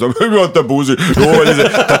felhív, akkor mi van, te búzi?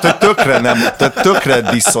 Tehát, hogy tökre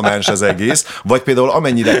diszonáns az egész, vagy például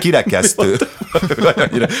amennyire kirekesztő,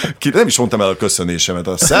 nem is mondtam el a köszönésemet,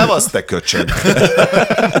 a szevasz, te köcsög.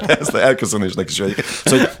 Ezt elköszönésnek is vagyok.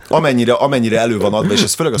 Szóval, hogy amennyire elő van adva, és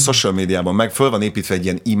ez főleg a social médiában meg föl van építve egy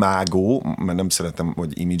ilyen imágó, mert nem szeretem,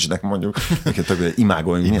 hogy image-nek mondjuk,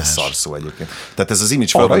 imágó, milyen szarszó egyébként. Tehát ez az image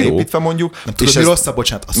föl van építve mondjuk. Nem tudod, mi rosszabb,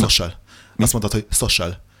 bocsánat, a social. Azt mondtad, hogy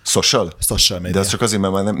social. Social média. De az csak azért,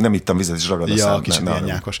 mert már nem ittam vizet, és ragad a szám. Ja, kicsit ilyen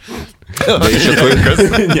nyákos. De és akkor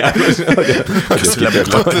nyákos.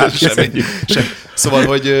 Szóval,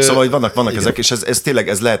 hogy vannak ezek, és ez tényleg,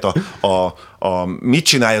 ez lehet mit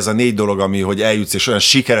csinálja ez a 4 dolog, ami, hogy eljutsz, és olyan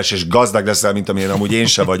sikeres és gazdag leszel, mint amilyen amúgy én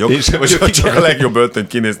sem vagyok. Csak a legjobb öltönyt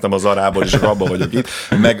kinéztem az Arából, és abban vagyok itt.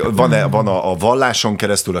 Meg van a valláson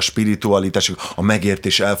keresztül, a spiritualitás, a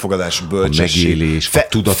megértés, elfogadás, bölcsesség. A megélés, a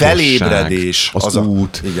tudatosság, felébredés. az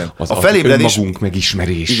út, igen. az a felébredés, önmagunk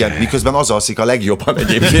megismerése. Igen, miközben az alszik a legjobban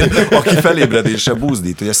egyébként, aki felébredésre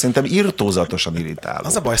buzdít, hogy ez szerintem irtózatosan irritáló.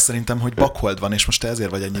 Az a baj szerintem, hogy bakhold van, és most te ezért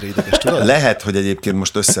vagy ennyire ideges, tudod? Lehet, hogy egyébként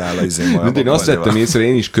most összeáll a izém. Én azt vettem észre,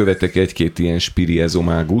 én is követek egy-két ilyen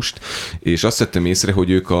spiriezomágust, és azt vettem észre, hogy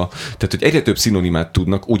ők tehát, hogy egyre több szinonimát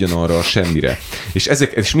tudnak ugyanarra a semmire.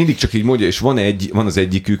 És mindig csak így mondja, és van az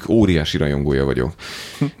egyikük, óriási rajongója vagyok.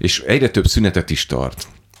 És egyre több szünetet is tart.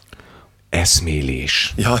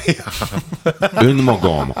 Eszmélés. Ja.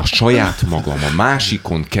 Önmagam, a saját magam, a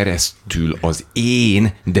másikon keresztül az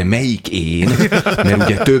én, de melyik én? Mert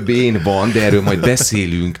ugye több én van, de erről majd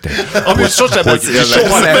beszélünk. Amit sosem beszélnek.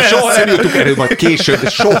 Soha nem jutunk erről, majd később, de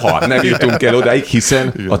soha nem jutunk el odáig,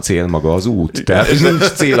 hiszen a cél maga az út. Tehát nincs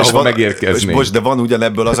cél, ahova megérkezni. De van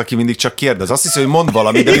ugyanebből az, aki mindig csak kérdez. Azt hiszi, hogy mond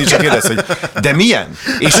valamit, de mindig csak kérdez, hogy de milyen?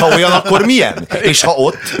 És ha olyan, akkor milyen? És ha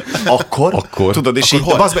ott, akkor tudod, és így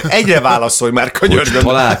egyre válaszolj már, könyörgöm. Hogy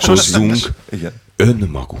találkozzunk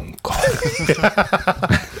önmagunkkal.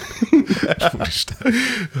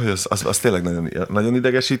 Az tényleg nagyon, nagyon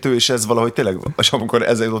idegesítő, és ez valahogy tényleg, és amikor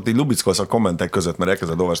ezzel ott így lubickolsz a kommentek között, mert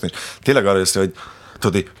elkezded olvasni, és tényleg arra jössz, hogy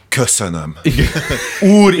tudod, köszönöm. Igen.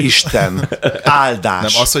 Úristen,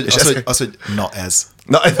 áldás. Nem, az, hogy na ez.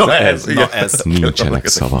 Na ez. Nincsenek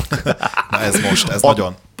szavak. Na ez most, ez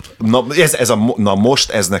nagyon. Most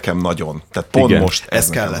ez nekem nagyon. Tehát pont igen. Most ez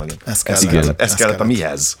kellett. Ez kellett a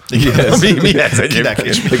mihez. Mihez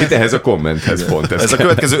egyébként. Ehhez a kommenthez pont. Ez a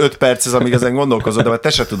következő 5 perc, ez amíg ezen gondolkozol, de már te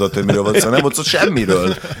se tudod, hogy miről volt szó. Nem volt szó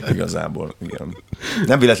semmiről. Igazából. Igen.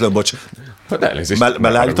 Nem véletlenül, bocs.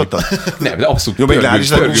 Már leállítottad? Nem, de abszolút. Jó, még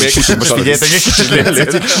leállítsd. Most figyeljetek egy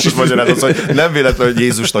kicsit. Most magyarázom, hogy nem véletlenül, hogy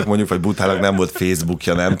Jézusnak mondjuk, vagy Buddhának nem volt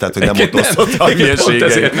Facebookja, nem? Tehát, hogy nem ott osztotta a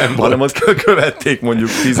hülyeségeit, hanem ott követték mondjuk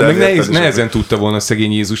 10 nehezen tudta volna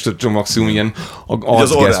szegény Jézust, csak maximum ilyen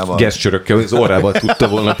geszcsörökkel, az orrával tudta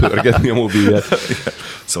volna pörgetni a mobilját.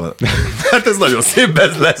 Szóval, hát ez nagyon szép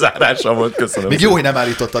lezárása volt, köszönöm. Még jó, hogy nem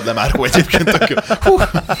állítottad le, Márkó, egyébként.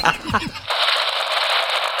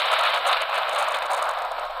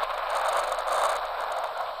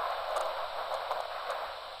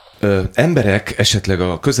 Emberek, esetleg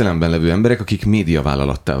a közelemben levő emberek, akik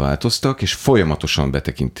médiavállalattá változtak, és folyamatosan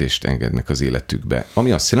betekintést engednek az életükbe.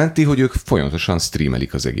 Ami azt jelenti, hogy ők folyamatosan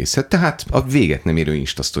streamelik az egészet, tehát a véget nem érő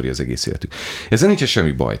Instastory az egész életük. Ezzel nincs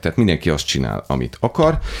semmi baj, tehát mindenki azt csinál, amit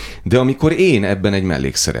akar, de amikor én ebben egy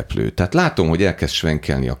mellékszereplő, tehát látom, hogy elkezd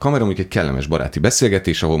svenkelni a kamera, mondjuk egy kellemes baráti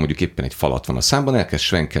beszélgetés, ahol mondjuk éppen egy falat van a számban, elkezd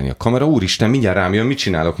svenkelni a kamera, úristen, mindjárt rám jön, mit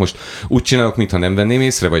csinálok most? Úgy csinálok, mintha nem venném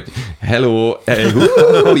észre, vagy hello, hey,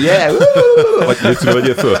 vagy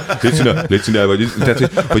légy színál, vagy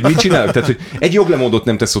tehát, hogy mit csinálok? Tehát, hogy egy joglemondot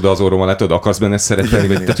nem tesz oda az orrom alá, tudod, akarsz benne szerepelni,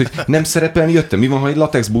 vagy, tehát, hogy nem szerepelni jöttem. Mi van, ha egy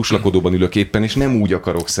latex búslakodóban ülök éppen, és nem úgy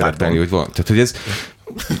akarok szerepelni, hogy van. Tehát, hogy ez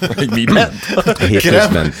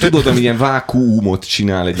hétközben. Tudod, amilyen vákuumot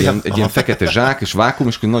csinál, egy ilyen fekete zsák, és vákuum,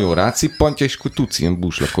 és akkor nagyon rácippantja, és akkor tudsz ilyen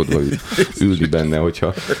búslakodva ülni benne,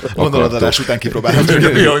 hogyha gondolatadás után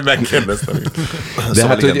kipróbálhatod. Jó, hogy megkérdeztem. De szóval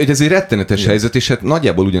hát, hogy ez egy rettenetes helyzet, és hát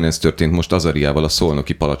nagyjából ugyanez történt most Azariával a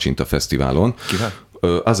Szolnoki Palacsinta Fesztiválon. Kivel?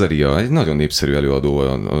 Azaria, egy nagyon népszerű előadó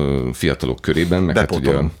a fiatalok körében, meg hát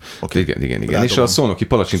ugye, igen. Látom. És a Szolnoki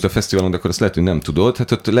Palacsinta Fesztiválon, de akkor azt lehet, hogy nem tudod,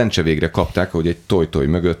 hát ott lencse végre kapták, hogy egy toj-toj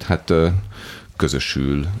mögött hát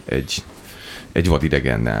közösül egy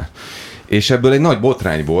vadidegennel. És ebből egy nagy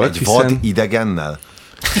botrány volt. Egy vadidegennel?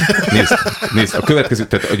 Nézd, a következő,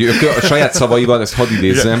 tehát a saját szavaival, ezt hadd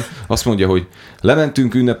idézzem, azt mondja, hogy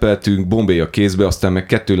lementünk, ünnepeltünk, bombéj a kézbe, aztán meg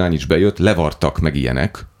 2 lány is bejött, levartak meg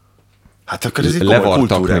ilyenek. Hát akkor ez egy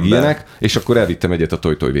levartak meg ilyenek, és akkor elvittem egyet a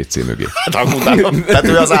toj-toj WC mögé. Tehát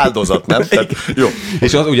ő az áldozat, nem? Tehát, jó.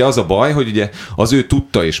 És ugye az a baj, hogy ugye az ő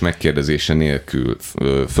tudta és megkérdezése nélkül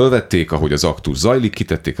fölvették, ahogy az aktus zajlik,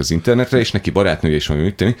 kitették az internetre, és neki barátnője is valami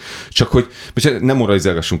mit. Csak hogy nem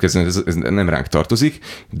moralizálgassunk ezen, ez nem ránk tartozik,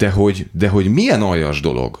 de hogy milyen aljas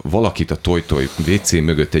dolog valakit a toj-toj WC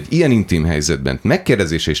mögött egy ilyen intim helyzetben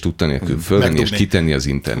megkérdezése és tudta nélkül fölvenni és kitenni az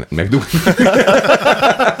internet. Megdugni.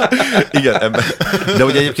 Igen, ebben. De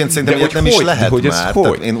ugye egyébként szerintem ilyet nem is lehet hogy már.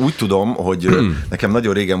 Tehát én úgy tudom, hogy nekem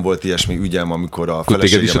nagyon régen volt ilyesmi ügyem, amikor a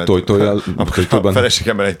feleségemet...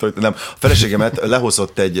 A feleségemet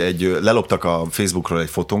lehozott leloptak a Facebookról egy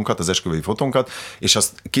fotónkat, az esküvői fotónkat, és azt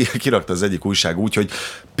kirakta az egyik újság úgy, hogy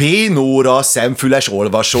P-Nóra szemfüles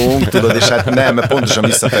olvasónk, tudod, és hát nem, mert pontosan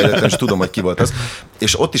visszafejlettem, és tudom, hogy ki volt az.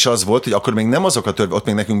 És ott is az volt, hogy akkor még nem azok a ott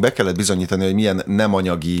még nekünk be kellett bizonyítani, hogy milyen nem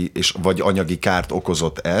anyagi vagy anyagi kárt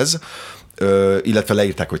okozott ez, illetve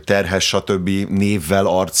leírták, hogy terhes, stb. Névvel,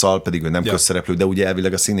 arccal, pedig ő nem közszereplő, de ugye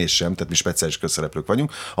elvileg a színész sem, tehát mi speciális közszereplők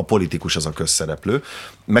vagyunk, a politikus az a közszereplő.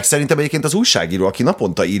 Meg szerintem egyébként az újságíró, aki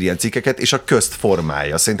naponta ír ilyen cikkeket, és a közt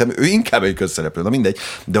formálja. Szerintem ő inkább egy közszereplő, na mindegy.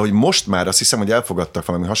 De hogy most már azt hiszem, hogy elfogadtak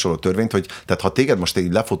valami hasonló törvényt, hogy tehát ha téged most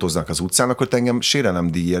így lefotóznak az utcán, akkor te engem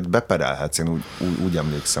sérelemdíjért beperelhetsz. Én úgy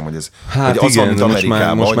emlékszem, hogy ez hát hogy igen, az,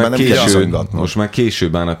 most már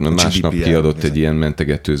később állnak, mert másnap kiadott egy ilyen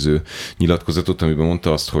mentegetőző nyilatkozatot, amiben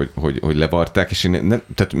mondta azt, hogy levarták, és én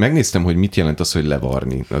tehát megnéztem, hogy mit jelent az, hogy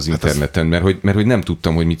levarni az interneten, mert hogy nem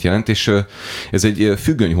tudtam, hogy mit jelent, és ez egy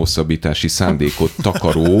függönyhosszabbítási szándékot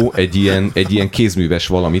takaró, egy ilyen kézműves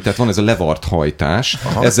valami, tehát van ez a levart hajtás,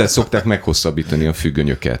 ezzel szokták meghosszabbítani a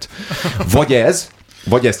függönyöket.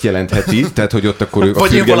 Vagy ezt jelentheti, tehát hogy ott akkor ők a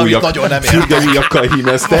függönyújakkal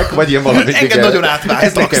hímeztek, vagy ilyen valami. Engem nagyon átvágtak.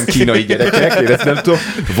 Ez nekem kínai gyerekek, én ezt nem tudom.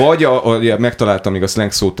 Vagy megtaláltam még a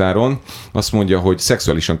slang szótáron, azt mondja, hogy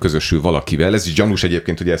szexuálisan közösül valakivel, ez is gyanús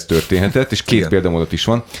egyébként, hogy ez történhetett, és két példamondat is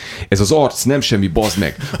van. Ez az arc nem semmi, bazd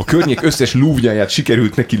meg. A környék összes lúvnyáját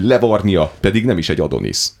sikerült neki levarnia, pedig nem is egy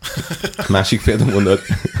Adonis. Másik példamondat.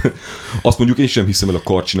 Azt mondjuk, én sem hiszem el a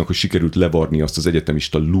Karcsinak, hogy sikerült levarni azt az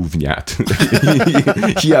egyetemista lúvnyát.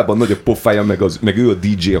 Hiába nagy a pofája, meg ő a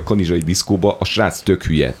DJ a kanizsai diszkóba, a srác tök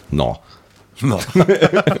hülye. Na.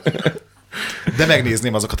 De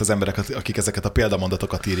megnézném azokat az embereket, akik ezeket a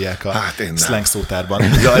példamondatokat írják a slang szótárban.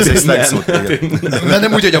 Ja, ez egy slang szótár.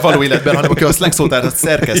 Nem úgy, hogy a való életben, hanem aki a slang szótárat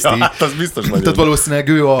szerkeszti. Ja, hát az biztos nagyon. Tehát valószínűleg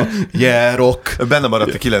ő a rock. Benne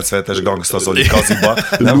maradt a 97-es Gangsta Zoli kaziba.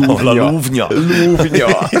 Nem a lúvnya.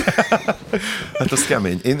 Hát az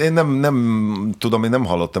kemény. Én nem tudom, én nem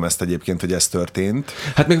hallottam ezt egyébként, hogy ez történt.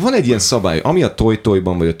 Hát meg van egy ilyen szabály, ami a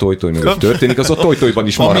Toj-Tojban vagy a Toj-Toj mögött történik, az a Toj-Tojban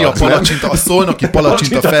is marad. Ami a palacsinta, a Szolnoki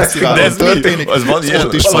Palacsinta Fesztiválon történik,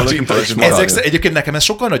 ott is marad. Egyébként nekem ez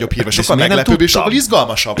sokkal nagyobb hír, sokkal meglepőbb és sokkal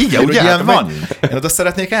izgalmasabb. Igen, ugye ilyen van. Én oda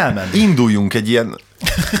szeretnék elmenni. Induljunk egy ilyen...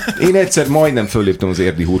 Én egyszer majdnem fölléptem az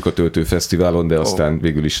Érdi Hurkatöltő Fesztiválon, de aztán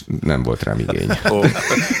végül is nem volt rám igény.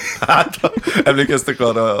 Hát emlékeztek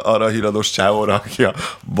arra a híradós csávóra, aki a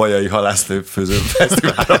Bajai Halászlépfőző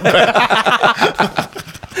Fesztiválon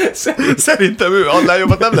Szerintem ő annál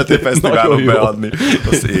jobbat nem lehet egy fesztiválon beadni.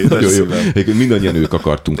 Nagyon jó. Mindannyian ők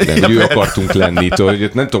akartunk lenni, ő akartunk lenni.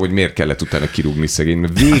 Nem tudom, hogy miért kellett utána kirúgni szegény,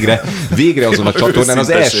 mert végre azon a csatornán az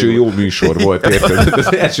első jó műsor volt, érted?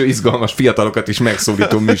 Az első izgalmas fiatalokat is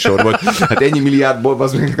megszólító műsor volt. Hát ennyi milliárdból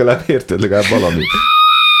az meg legalább, érted, legalább valami.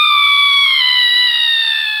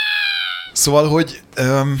 Szóval, hogy...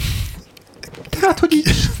 Hát, hogy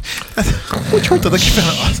így... Hogy tudod, aki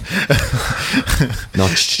fel az?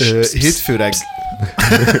 Hétfőre...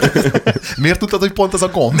 Miért tudtad, hogy pont az a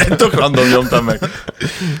gomb? Tök random nyomtam meg.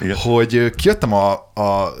 Igen. Hogy kijöttem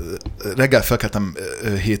reggel felkeltem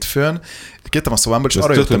hétfőn, kijöttem a szobámból, és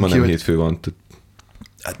arra jöttem ki, hogy... hétfő van.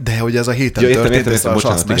 De hogy ez a héten történt, ezt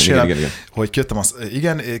azt mesélem, hogy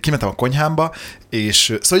kimentem a konyhámba,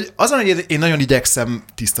 és szóval azon, hogy én nagyon igyekszem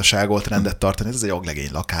tisztaságot, rendet tartani, ez egy aglegény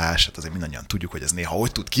lakás, hát azért mindannyian tudjuk, hogy ez néha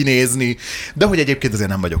hogy tud kinézni, de hogy egyébként azért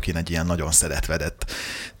nem vagyok én egy ilyen nagyon szedetvedett,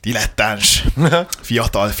 dilettáns,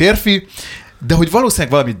 fiatal férfi, de hogy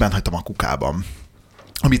valószínűleg valamit bennhagytam a kukában.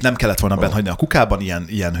 Amit nem kellett volna bennhagyni a kukában,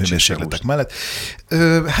 ilyen hőmérsékletek mellett.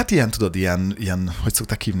 Hát ilyen, tudod, ilyen, hogy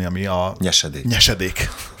szokták hívni, ami a... Nyesedék.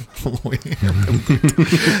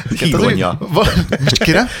 Higonya. Most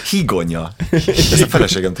kérem? Higonya. Ezt a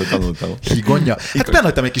feleségemtől tanultam. Higonya? Hát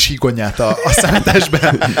bennhagytam egy kis higonyát a számításban,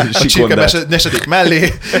 a csirke nyesedék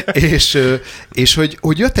mellé, és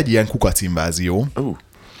hogy jött egy ilyen kukacinvázió.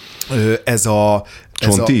 Ez a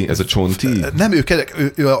csonti? Nem, ő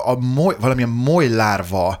valamilyen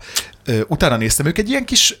molylárva. Utána néztem, ők egy ilyen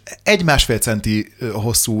kis 1-1,5 centi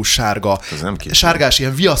hosszú sárgás,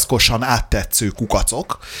 ilyen viaszkosan áttetsző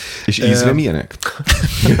kukacok. És ízre milyenek?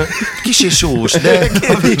 Kis és sós, de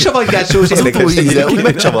savanyás sós, ízre, úgy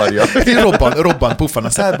megcsavarja. Robban, puffan a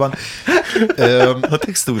szádban. A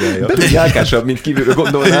textúrája. Járkásabb, mint kívülről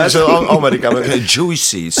gondolnád. És Amerikában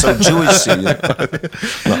juicy, so juicy.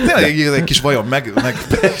 Tényleg egy kis vajon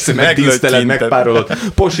megtiszteled, megpárolod,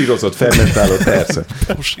 posírozott, fermentálod, persze.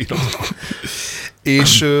 Posírozott.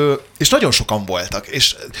 És nagyon sokan voltak.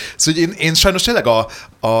 És szóval én sajnos tényleg a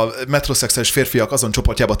metroszexuális férfiak azon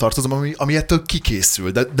csoportjába tartozom, ami ettől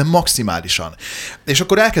kikészül, de maximálisan. És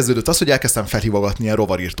akkor elkezdődött az, hogy elkezdtem felhívogatni ilyen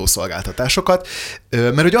rovarírtó szolgáltatásokat,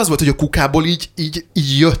 mert hogy az volt, hogy a kukából így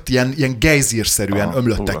jött, ilyen gejzírszerűen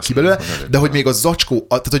ömlöttek ki belőle, de hogy még a zacskó,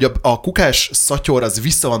 tehát hogy a kukás szatyor az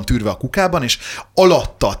vissza van tűrve a kukában, és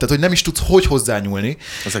alatta, tehát hogy nem is tudsz hogy hozzányúlni.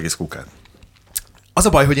 Az egész kukát. Az a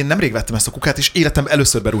baj, hogy én nemrég vettem ezt a kukát, és életem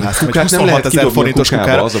először beruháztam egy Kukát nem 26 lehet 000 forintos kukába,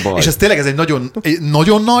 kukára. az a baj. És ez tényleg egy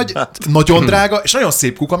nagyon nagy, nagyon drága, és nagyon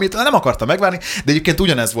szép kuka, amit nem akartam megvárni, de egyébként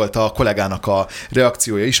ugyanez volt a kollégának a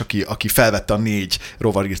reakciója is, aki felvette a 4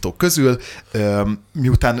 rovarírtók közül,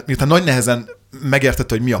 miután nagy nehezen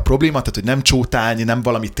megértette, hogy mi a probléma, tehát hogy nem csótány, nem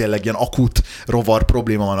valami tényleg ilyen akut rovar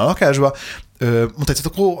probléma van a lakásban, mondta,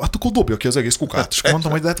 hogy akkor dobja ki az egész kukát. És akkor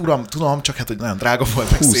mondtam, hogy de hát uram, tudom, csak hát, hogy nagyon drága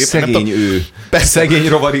volt, meg szép. Szegény ő. Szegény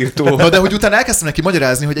rovarírtó. Na, de hogy utána elkezdtem neki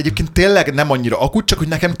magyarázni, hogy egyébként tényleg nem annyira akut, csak hogy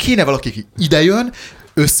nekem kéne valaki, aki idejön,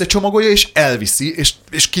 összecsomagolja és elviszi,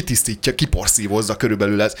 és kitisztítja, kiporszívozza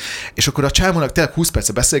körülbelül ez. És akkor a csávónak tényleg 20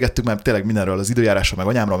 percet beszélgettünk, mert tényleg mindenről, az időjárásról,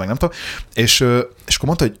 meg anyámról, meg nem tudom, és akkor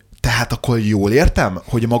mondta, hogy tehát akkor jól értem,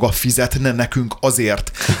 hogy maga fizetne nekünk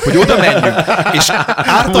azért, hogy oda menjünk, és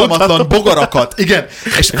ártalmatlan bogarakat, igen,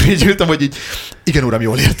 és akkor így ültem, hogy így, igen, uram,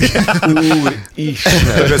 jól érti.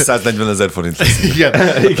 Isten. 540 000 forint.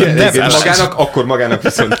 Igen. Magának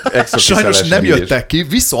viszont extra sajnos nem jöttek ki,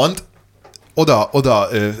 viszont oda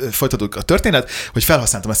folytatódik a történet, hogy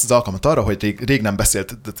felhasználtam ezt az alkalmat arra, hogy rég nem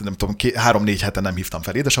beszélt, nem tudom, 3-4 hete nem hívtam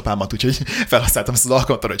fel édesapámat, úgyhogy felhasználtam ezt az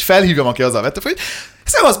alkalmat arra, hogy felhívjam, aki azzal vette, hogy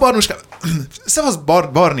szevasz, Barnuska! Szevasz,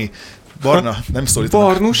 Barni! Barna, nem szólítanak.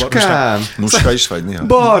 Barnuskám! Nuska is vagy néha?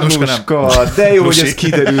 Barnuska! De jó, hogy ez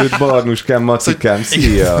kiderült, Barnuskám, Macikám,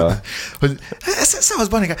 szia! Hogy szevasz,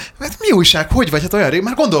 Barnikám, hát mi újság, hogy vagy? Hát olyan rég,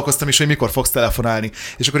 már gondolkoztam is, hogy mikor fogsz telefonálni.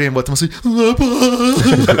 És akkor én voltam az, hogy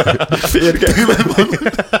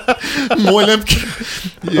majdnem ki.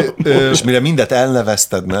 És mire mindet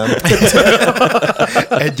elnevezted, nem?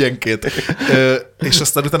 Egyenként. És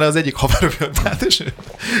aztán utána az egyik haverom jött át,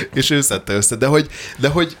 és ő szedte össze. De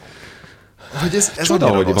hogy ez csoda,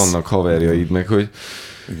 hogy rossz. vannak haverjaid, meg hogy...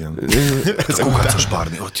 Igen. Ez a kukacos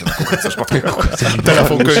Barni, ott jön a kukacos Barni.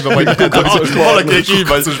 Telefonkönyvben vagy kukacos Barni. Valaki így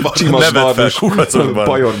vagy Csimasz Barnus, kukacos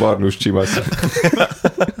Barni. Pajor Barnus Csimasz.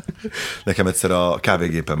 Nekem egyszer a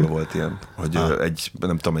kávégépemben volt ilyen, hogy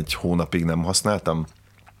egy hónapig nem használtam,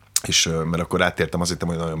 és mert akkor átértem, azt hittem,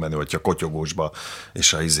 hogy nagyon menő, hogyha kotyogósba,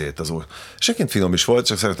 és a izét az úr. És egyébként finom is volt,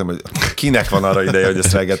 csak szeretem, hogy kinek van arra ideje, hogy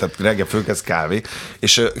ezt reggel fölkezd kávé,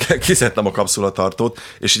 és kiszedtem a kapszulatartót,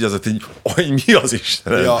 és így az ott így, mi az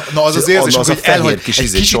Isten? Ja, na az érzés, hogy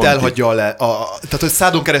kicsit elhagyja tehát hogy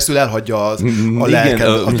szádon keresztül elhagyja a lelked,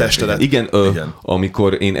 a testedet. Igen.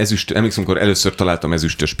 Amikor én emlékszem, amikor először találtam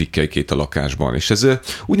ezüstös pikkelykét a lakásban, és ez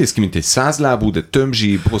úgy néz ki, mint egy 100 lábú, de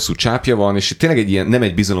tömzsi, hosszú csápja van, és tényleg egy ilyen, nem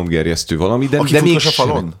egy bizalomgerjesztő valami,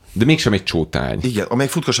 de mégsem egy csótány. Igen,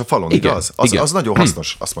 amelyik futkos a falon, igaz? Az nagyon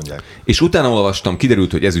hasznos, azt mondják. És utána olvastam,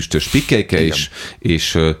 kiderült, hogy ezüstös pikkelyke is,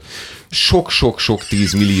 és sok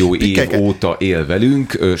 10 millió év óta él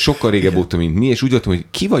velünk, sokkal régebb óta, mint mi, és úgy voltam, hogy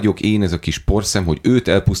ki vagyok én ez a kis porszem, hogy őt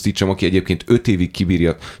elpusztítsam, aki egyébként 5 évig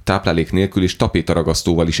kibírja táplálék nélkül, és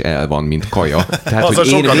tapétaragasztóval is el van, mint kaja. Tehát,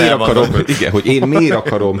 hogy én miért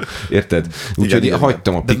akarom, érted? Úgyhogy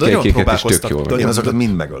hagytam a pikkelykéket, és tök jól. Én azokat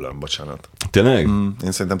mind megölöm, bocsánat. Tényleg?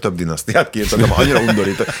 Én szerintem több dinasztiát kiírtam, annyira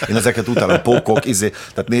undorító. Én ezeket utálom, pókok,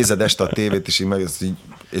 tehát nézed este a tévét, és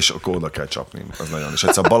és akkor oda kell csapni. Az nagyon. És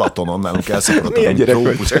egyszer a Balatonon nálunk elszaporodtak a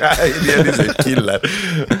trópus. Ilyen killer.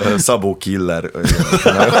 Szabó killer.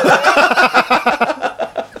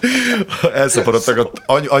 Elszaporodtak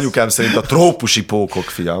anyukám szerint a trópusi pókok,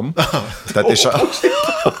 fiam. Tehát,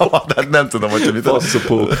 tehát nem tudom, hogy mit.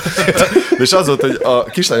 És az volt, hogy a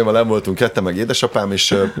kislányommal nem voltunk ketten, meg édesapám,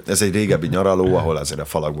 és ez egy régebbi nyaraló, ahol azért a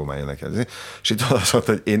falakból már jönnek. És itt az volt,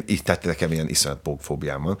 hogy én így tettem, nekem ilyen iszonyat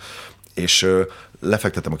pókfóbiám van. És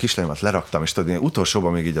lefektettem a kislányomat, leraktam, és tudod, én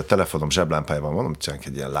utolsóban még így a telefonom zseblámpájában mondom, csinálják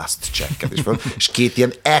egy ilyen last checket, és 2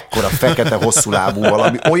 ilyen ekkora fekete hosszú lábú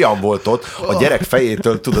valami olyan volt ott a gyerek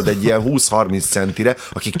fejétől, tudod, egy ilyen 20-30 centire,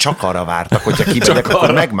 akik csak arra vártak, hogyha kimegyek,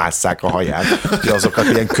 akkor megmásszák a haját, hogy azokat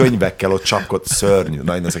ilyen könyvekkel ott csapkod, szörnyű.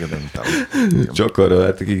 Na, én ezeket nem tudom. Csak arra,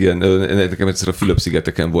 hát igen, nekem egyszer a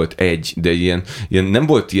Fülöp-szigeteken volt de ilyen nem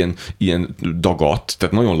volt ilyen dagat,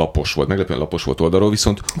 tehát nagyon lapos volt, meglepően lapos volt oldalról,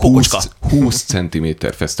 viszont 20 cm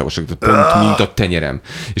centiméter fesztávolság, pont mint a tenyerem.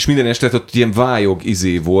 És minden este ott ilyen vályog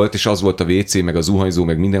volt, és az volt a WC, meg az zuhanyzó,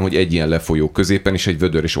 meg minden, hogy egy ilyen lefolyó középen, és egy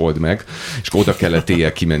vödör is old meg, és akkor oda kellett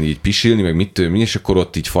éjjel kimenni, így pisilni, meg mit mi, és akkor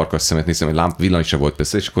ott így farkas szemet néztem, hogy villany se volt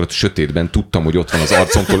persze, és akkor ott sötétben tudtam, hogy ott van az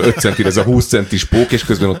arcomtól 5 centire ez a 20 centis pók, és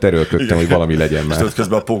közben ott erőlködtem, hogy valami legyen már. És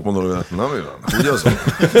közben a pók mondom, hogy na mi van? Úgy azon?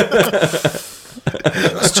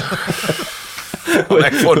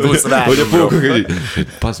 Megfordulsz rá. Hogy a pókok, hogy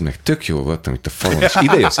pazd meg, tök jó voltam itt a falon, és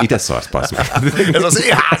ide jössz, ide szarsz, pazd meg. Ez az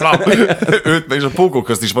én házam. Őt meg, és a pókok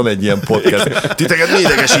közt is van egy ilyen podcast. Titeket mi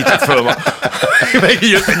idegesített föl ma?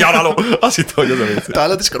 Megint jött egy nyaraló. Azt hittem, hogy az a vécé.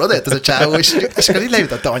 Talán, és akkor odajött ez a csávó, és akkor így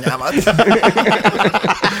leütötte anyámat.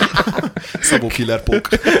 Szabó killer pók.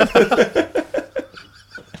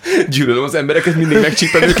 Gyűlölöm az embereket, mindig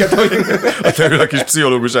megcsípem őket, hogy... A te a kis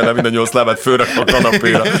pszichológus ellen mind a 8 lábát fölrak a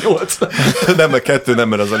kanapéra. 8. Nem, meg 2 nem,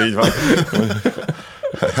 mert az a így van.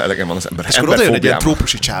 Elegem van az ember. És akkor odajön egy ilyen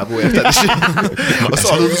trópusi csávó, érted?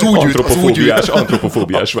 Az úgy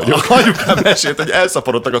antropofóbiás vagyok. Anyukám mesélt, hogy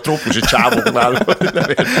elszaporodtak a trópusi csávóknál.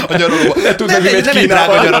 A nyaralóba. Nem egy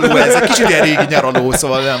drága nyaraló ez, egy kicsit ilyen régi nyaraló,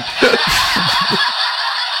 szóval nem.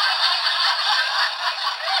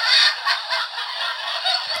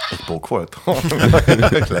 Egy pók volt?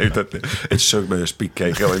 Leütöttél. Egy sögmenős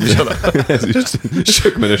pikkelyke, vagy mi csinál? Ez is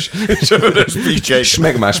sögmenős pikkelyke.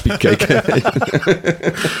 Smegmás pikkelyke.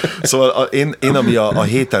 Szóval én ami a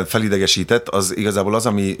héten felidegesített, az igazából az,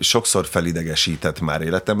 ami sokszor felidegesített már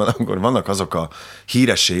életemben, amikor vannak azok a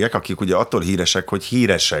hírességek, akik ugye attól híresek, hogy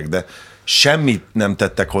híresek, de semmit nem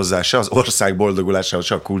tettek hozzá, se az ország boldogulásához,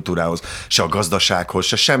 se a kultúrához, se a gazdasághoz,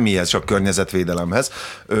 se semmihez, se a környezetvédelemhez.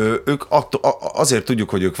 Ők azért tudjuk,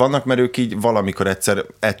 hogy ők vannak, mert ők így valamikor egyszer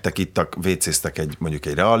ettek, ittak, vécéztek mondjuk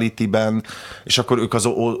egy realityben, és akkor ők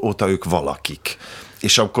azóta ők valakik.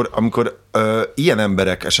 És amikor ilyen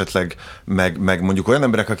emberek esetleg, meg mondjuk olyan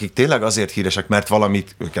emberek, akik tényleg azért híresek, mert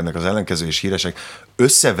valamit, ők ennek az ellenkező is híresek,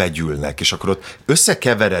 összevegyülnek, és akkor ott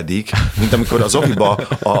összekeveredik, mint amikor az oviba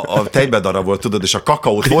a tejbedarab volt, tudod, és a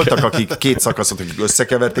kakaót voltak, akik 2 szakaszot, akik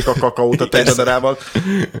összekeverték a kakaót a tejbedarával,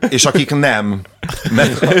 és akik nem.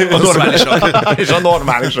 Mert a normálisak. És a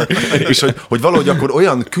normálisak. És hogy valahogy akkor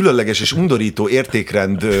olyan különleges és undorító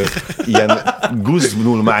értékrend ilyen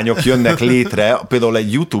guzmulmányok jönnek létre, például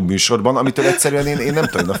egy YouTube műsorban, amitől egyszerűen én nem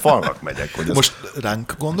tudom, a falnak megyek. Hogy most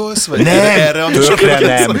ránk gondolsz? Vagy nem, erre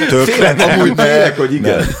tökre nem. Amúgy félek, hogy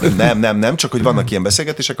igen. Nem, csak hogy vannak ilyen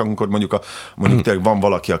beszélgetések, amikor mondjuk tényleg van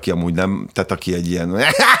valaki, aki amúgy nem, tehát aki egy ilyen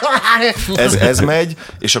ez megy,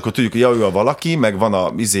 és akkor tudjuk, hogy ő a valaki, meg van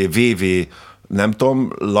a VV, nem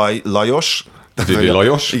tudom, Lajos,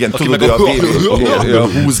 Lajos? Igen, tudod, hogy a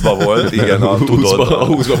 20-ba volt, igen, tudod. A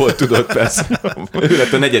 20-ba volt, tudod, persze. Ő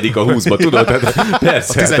lett a 4. a 20-ba, tudod?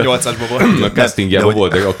 Persze. A 18-asban volt. A castingjában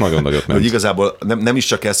volt, de ott nagyon nagyot ment. Hogy igazából nem is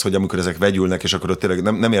csak ez, hogy amikor ezek vegyülnek, és akkor ott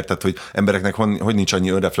tényleg nem érted, hogy embereknek hogy nincs annyi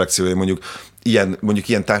önreflexiója, mondjuk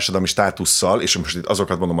ilyen társadalmi státusszal, és most itt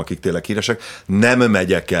azokat mondom, akik tényleg híresek, nem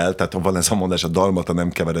megyek el, tehát van ez a mondás, a dalmata nem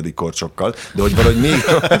keveredik korcsokkal, de hogy valahogy még,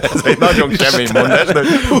 ez egy nagyon kemény mondás, de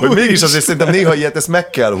hogy mégis azért szerintem néha ilyet ezt meg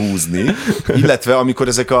kell húzni, illetve amikor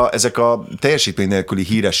ezek a teljesítmény nélküli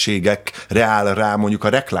hírességekre áll rá mondjuk a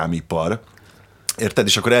reklámipar, érted?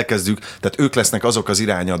 És akkor elkezdjük, tehát ők lesznek azok az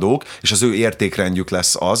irányadók, és az ő értékrendjük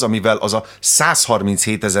lesz az, amivel az a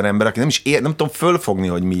 137 000 ember, aki nem tudom fölfogni,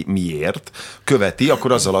 hogy miért követi,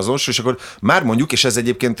 akkor azzal azonos, és akkor már mondjuk, és ez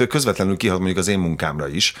egyébként közvetlenül kihat mondjuk az én munkámra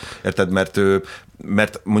is, érted?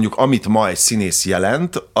 Mert mondjuk amit ma egy színész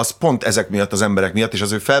jelent, az pont ezek miatt az emberek miatt, és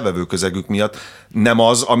az ő felvevő közegük miatt nem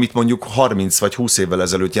az, amit mondjuk 30 vagy 20 évvel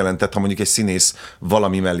ezelőtt jelentett, ha mondjuk egy színész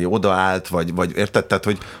valami mellé odaállt, vagy érted? Tehát,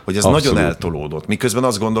 hogy ez abszolút. nagyon eltolódott. Miközben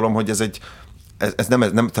azt gondolom, hogy ez nem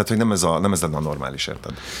ez lenne a normális,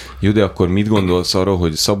 érted? Jó, de akkor mit gondolsz arról,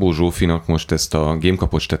 hogy Szabó Zsófinak most ezt a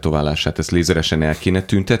gémkapocs tetoválását, ezt lézeresen el kéne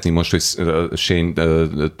tüntetni, most, hogy Shane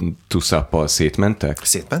Tussappal szétmentek?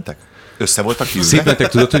 Szétmentek? Össze voltak hívve? Szétmentek,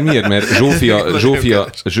 tudod, hogy miért? Mert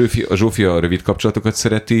Zsófia a rövid kapcsolatokat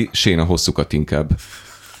szereti, Shane a hosszukat inkább.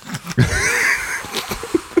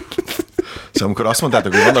 Szóval amikor azt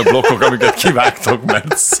mondtátok, hogy vannak blokkok, amiket kivágtok,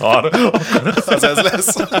 mert szar, akkor az ez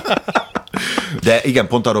lesz. De igen,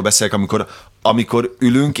 pont arról beszélek, amikor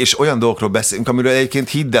ülünk, és olyan dolgokról beszélünk, amiről egyébként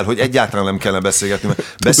hidd el, hogy egyáltalán nem kellene beszélgetni,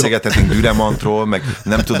 mert beszélgethetünk Düremantról, meg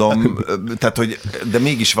nem tudom, tehát, hogy, de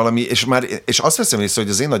mégis valami, és azt veszem észre,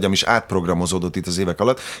 hogy az én agyam is átprogramozódott itt az évek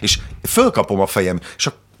alatt, és fölkapom a fejem, és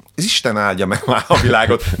Isten áldja meg már a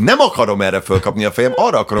világot. Nem akarom erre fölkapni a fejem,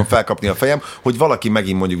 arra akarom felkapni a fejem, hogy valaki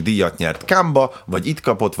megint mondjuk díjat nyert Cannes-ba, vagy itt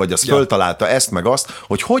kapott, vagy az föltalálta ezt, meg azt,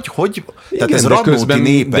 hogy tehát igen, ez Radnóti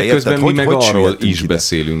népe, de közben mi meg arról is ide?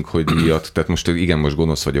 Beszélünk, hogy díjat, tehát most igen, most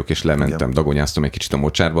gonosz vagyok, és lementem, dagonyáztam egy kicsit a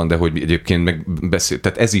mocsárban, de hogy egyébként meg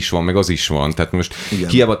tehát ez is van, meg az is van, tehát most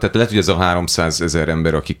hiába, tehát lehet, hogy ez a 300 000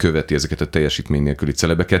 ember, aki követi ezeket a teljesítmény nélküli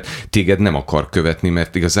celebeket, téged nem akar követni,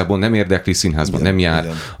 mert igazából nem érdekli, színházban nem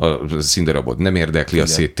jár, a színdarabot nem érdekli, a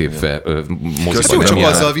széttépve moziban nem csak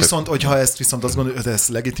jár. azzal viszont, hogyha ezt viszont azt gondoljuk, hogy ezt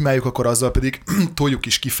legitimáljuk, akkor azzal pedig toljuk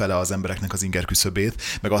is kifele az embereknek az inger küszöbét,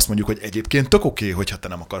 meg azt mondjuk, hogy egyébként tök oké, hogyha te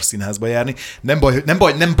nem akarsz színházba járni. Nem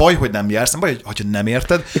baj, hogy nem jársz, nem baj, hogyha nem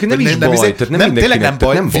érted. Nem is baj, tehát nem tényleg nem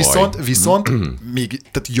baj, nem baj. viszont még,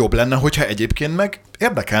 tehát jobb lenne, hogyha egyébként meg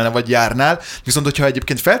érdekelne, vagy járnál, viszont hogyha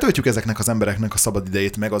egyébként feltöltjük ezeknek az embereknek a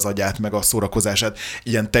szabadidejét, meg az agyát, meg a szórakozását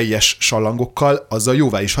ilyen teljes sallangokkal, azzal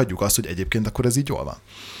jóvá is hagyjuk azt, hogy egyébként akkor ez így jól van.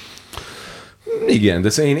 Igen,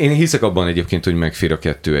 de én hiszek abban egyébként, hogy megfér a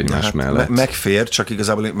kettő egymás mellett. Megfér, csak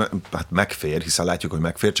igazából, megfér, hiszen látjuk, hogy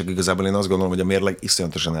megfér, csak igazából én azt gondolom, hogy a mérleg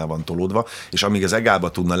iszonyatosan el van tolódva, és amíg ez egálba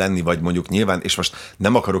tudna lenni, vagy mondjuk nyilván, és most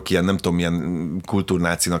nem akarok ilyen, nem tudom, milyen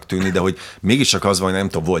kultúrnácinak tűnni, de hogy mégiscsak az van, hogy nem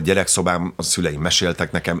tudom, volt gyerekszobám, a szüleim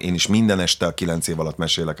meséltek nekem, én is minden este a 9 év alatt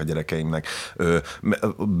mesélek a gyerekeimnek,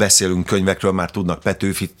 beszélünk könyvekről, már tudnak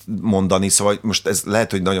Petőfit mondani, szóval most ez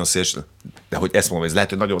lehet, hogy nagyon szélsőséges, de hogy ezt mondom, ez lehet,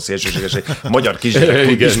 hogy nagyon szélsőséges, egy magyar kisgyerek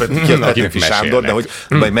tud ismerni ki a Petőfi Sándor, de hogy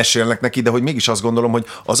mesélnek neki, de hogy mégis azt gondolom, hogy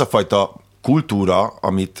az a fajta kultúra,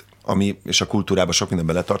 ami, és a kultúrában sok minden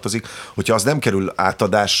beletartozik, hogyha az nem kerül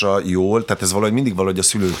átadásra jól, tehát ez valahogy mindig a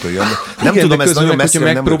szülőtől jön. Nem igen, tudom, ezt nagyon messzire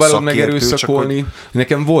nem megpróbálod megerőszakolni. Hogy...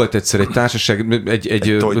 Nekem volt egyszer egy társaság,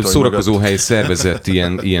 egy szórakozóhely szervezett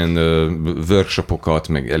ilyen workshopokat,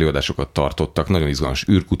 meg előadásokat tartottak, nagyon izgalmas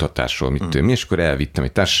űrkutatásról, és akkor elvittem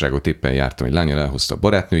egy társaságot, éppen jártam, egy lányal elhozta a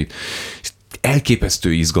barátnőit,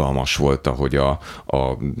 elképesztő izgalmas volt, ahogy a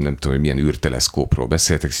nem tudom, hogy milyen űrteleszkópról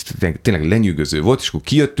beszéltek, tényleg lenyűgöző volt, és akkor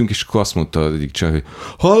kijöttünk, és akkor azt mondta az egyik csaj, hogy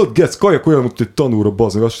hallod, Gec, kajak olyan, mint egy tanúra,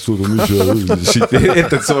 bazdmeg, azt sem tudom, és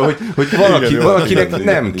érted, szóval, hogy valakinek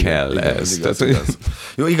nem kell ez. Igaz.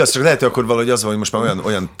 Jó, igaz, csak lehet, hogy akkor valahogy az van, hogy most már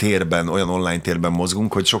olyan térben, olyan online térben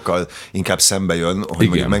mozgunk, hogy sokkal inkább szembe jön, hogy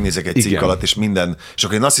mondjuk megnézek egy cikk alatt, és minden, és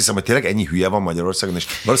akkor én azt hiszem, hogy tényleg ennyi hülye van Magyarországon, és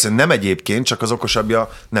valószínűleg nem egyébként, csak az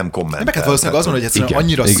okosabbja nem kommentel. Az van, hogy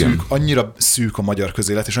egyszerűen annyira szűk a magyar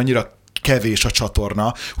közélet, és annyira kevés a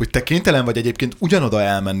csatorna, hogy te kénytelen vagy egyébként ugyanoda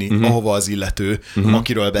elmenni, ahova az illető,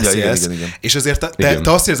 akiről beszélsz. Igen. És ezért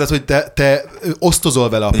te azt érzed, hogy te osztozol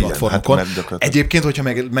vele a platformokon. Hát egyébként, hogyha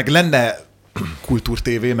meg lenne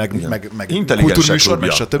kultúrtévé, meg kultúrműsor,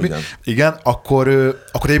 meg stb. Igen, akkor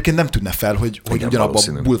egyébként nem tűnne fel, hogy ugyanabban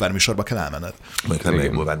a bulvárműsorba kell elmenned.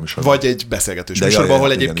 Vagy egy beszélgetős műsorban,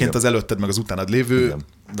 ahol egyébként az előtted meg az utánad lévő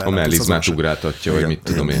a mellizmát ugráltatja, vagy mit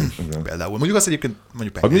tudom én. Például. Mondjuk azt egyébként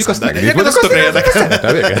mondjuk azt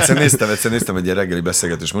egyszer néztem egy ilyen reggeli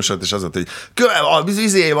beszélgetős műsort, és az volt, hogy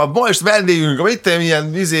most vendégünk,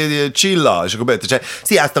 ilyen Csilla, és akkor bejött,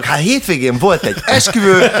 sziasztok, hát hétvégén volt egy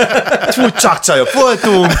esküvő, csak csajok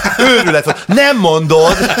voltunk, őrület volt. Nem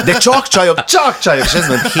mondod, de csak csajok, és ez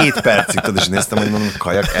ment 7 percig, tudod, és néztem, hogy mondom,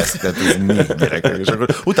 kajak, ez mi gyerekek, és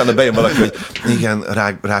akkor utána bejön valaki, hogy igen,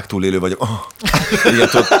 rák túlélő vagyok. Igen,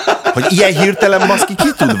 tudod, hogy ilyen hirtelen baszki ki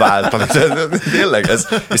tud váltani. Tényleg,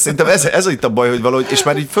 és szerintem ez itt a baj, hogy valahogy, és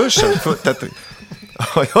már így tehát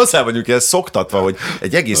hogy hozzá vagyunk ezt szoktatva, hogy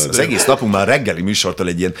az egész napunk már reggeli műsortól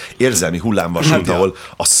egy ilyen érzelmi hullámvasút, ahol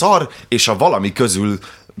a szar és a valami közül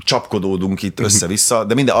csapkodódunk itt össze-vissza,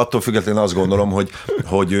 de minden attól függetlenül azt gondolom,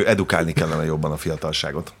 hogy edukálni kellene jobban a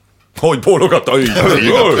fiatalságot. Hogy bólogatta így? Nagyon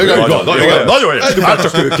jó. Edukál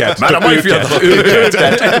csak őket. Már a mai fiatalok.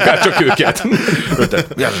 Edukál csak őket.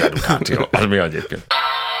 Mi az edukáció? Az mi egyébként?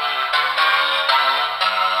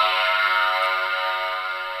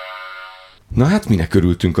 Na hát minek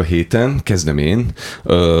örültünk a héten? Kezdem én.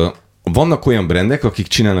 Vannak olyan brandek, akik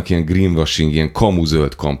csinálnak ilyen greenwashing, ilyen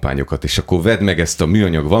kamuzöld kampányokat, és akkor vedd meg ezt a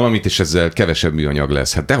műanyag valamit, és ezzel kevesebb műanyag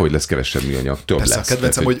lesz. Hát dehogy lesz kevesebb műanyag, több persze, lesz. Persze,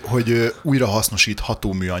 a kedvencem, hogy újra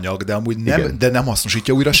hasznosítható műanyag, de amúgy nem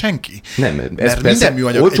hasznosítja újra senki. Nem, ez minden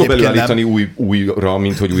műanyag olcsóbb előállítani újra,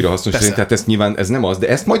 mint hogy újra hasznosítani. Tehát ez nyilván ez nem az, de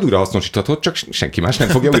ezt majd újra hasznosíthatod, csak senki más nem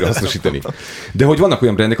fogja újra hasznosítani. De hogy vannak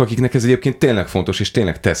olyan brandek, akiknek ez egyébként tényleg fontos, és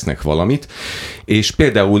tényleg tesznek valamit, és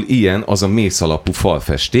például ilyen az a mész alapú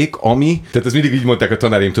falfesték, ami, tehát ez mindig így mondták a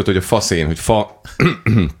tanáraimtól, hogy a faszén, hogy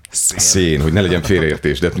Szén, hogy ne legyen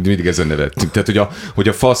félreértés, de mindig ezen nevettünk. Tehát, hogy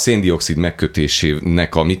a fa széndioxid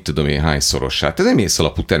megkötésének a mit tudom én hányszorosát. Ez egy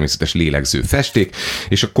mészalapú természetes lélegző festék,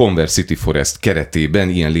 és a Converse City Forest keretében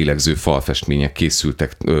ilyen lélegző falfestmények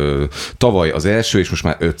készültek tavaly az első, és most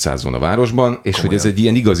már 500 van a városban, és komolyan. Hogy ez egy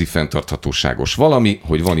ilyen igazi fenntarthatóságos valami,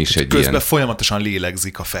 hogy van is egy közben ilyen... folyamatosan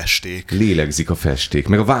lélegzik a festék. Lélegzik a festék,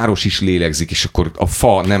 meg a város is lélegzik, és akkor a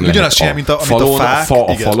fa nem ugyanaz lehet mint a fák. Fa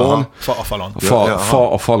a falon. Fa a falon.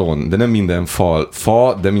 Fa a falon, de nem minden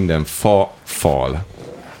fa, de minden fal.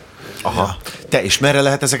 Aha. Te, és merre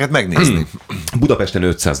lehet ezeket megnézni? Budapesten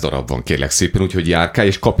 500 darab van, kérlek szépen, úgyhogy járkálj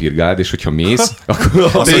és kapirgáld, és hogyha mész, akkor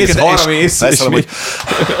arra mész,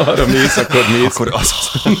 akkor mész. Akkor az.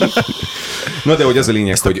 Na de hogy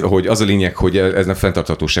az a lényeg, hogy ez a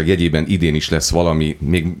fenntarthatóság jegyében idén is lesz valami,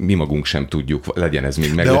 még mi magunk sem tudjuk, legyen ez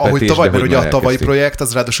még meglepetés. De ahogy tavaly, mert ugye a tavalyi projekt,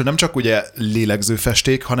 az ráadásul nem csak ugye lélegző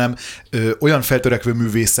festék, hanem olyan feltörekvő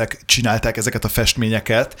művészek csinálták ezeket a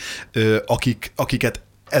festményeket, akiket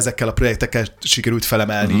ezekkel a projektekkel sikerült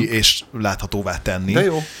felemelni és láthatóvá tenni. De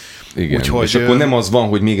jó. Igen, úgyhogy, és akkor nem az van,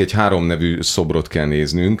 hogy még egy 3 nevű szobrot kell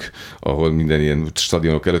néznünk, ahol minden ilyen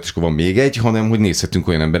stadionok előtt, és akkor van még egy, hanem hogy nézhetünk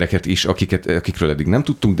olyan embereket is, akikről eddig nem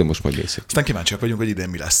tudtunk, de most majd nézhetünk. Aztán kíváncsiak vagyunk, hogy idén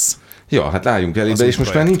mi lesz. Ja, hát álljunk elébe, és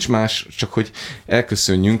most már nincs más, csak hogy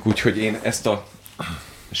elköszönjünk, úgyhogy én ezt a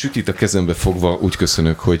sütit a kezembe fogva úgy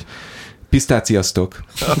köszönök, hogy pisztáciasztok!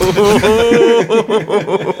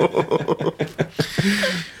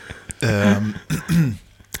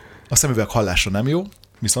 A szemüveg hallásra nem jó,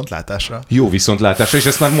 viszontlátásra. Jó viszontlátásra, és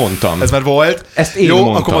ezt már mondtam. Ez már volt. Ezt én jó,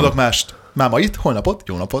 mondtam. Akkor mondok mást. Máma itt, holnapot,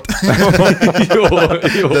 jó napot.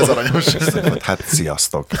 jó. De ez aranyos. Hát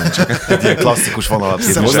sziasztok. Csak egy ilyen klasszikus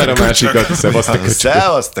vonalat. Mondd már a másikat.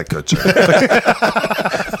 Szevasz, te köcsög.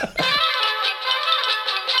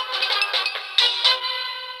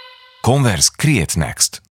 Converse Create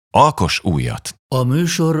Next. Alkos újat. A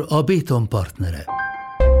műsor a Béton partnere.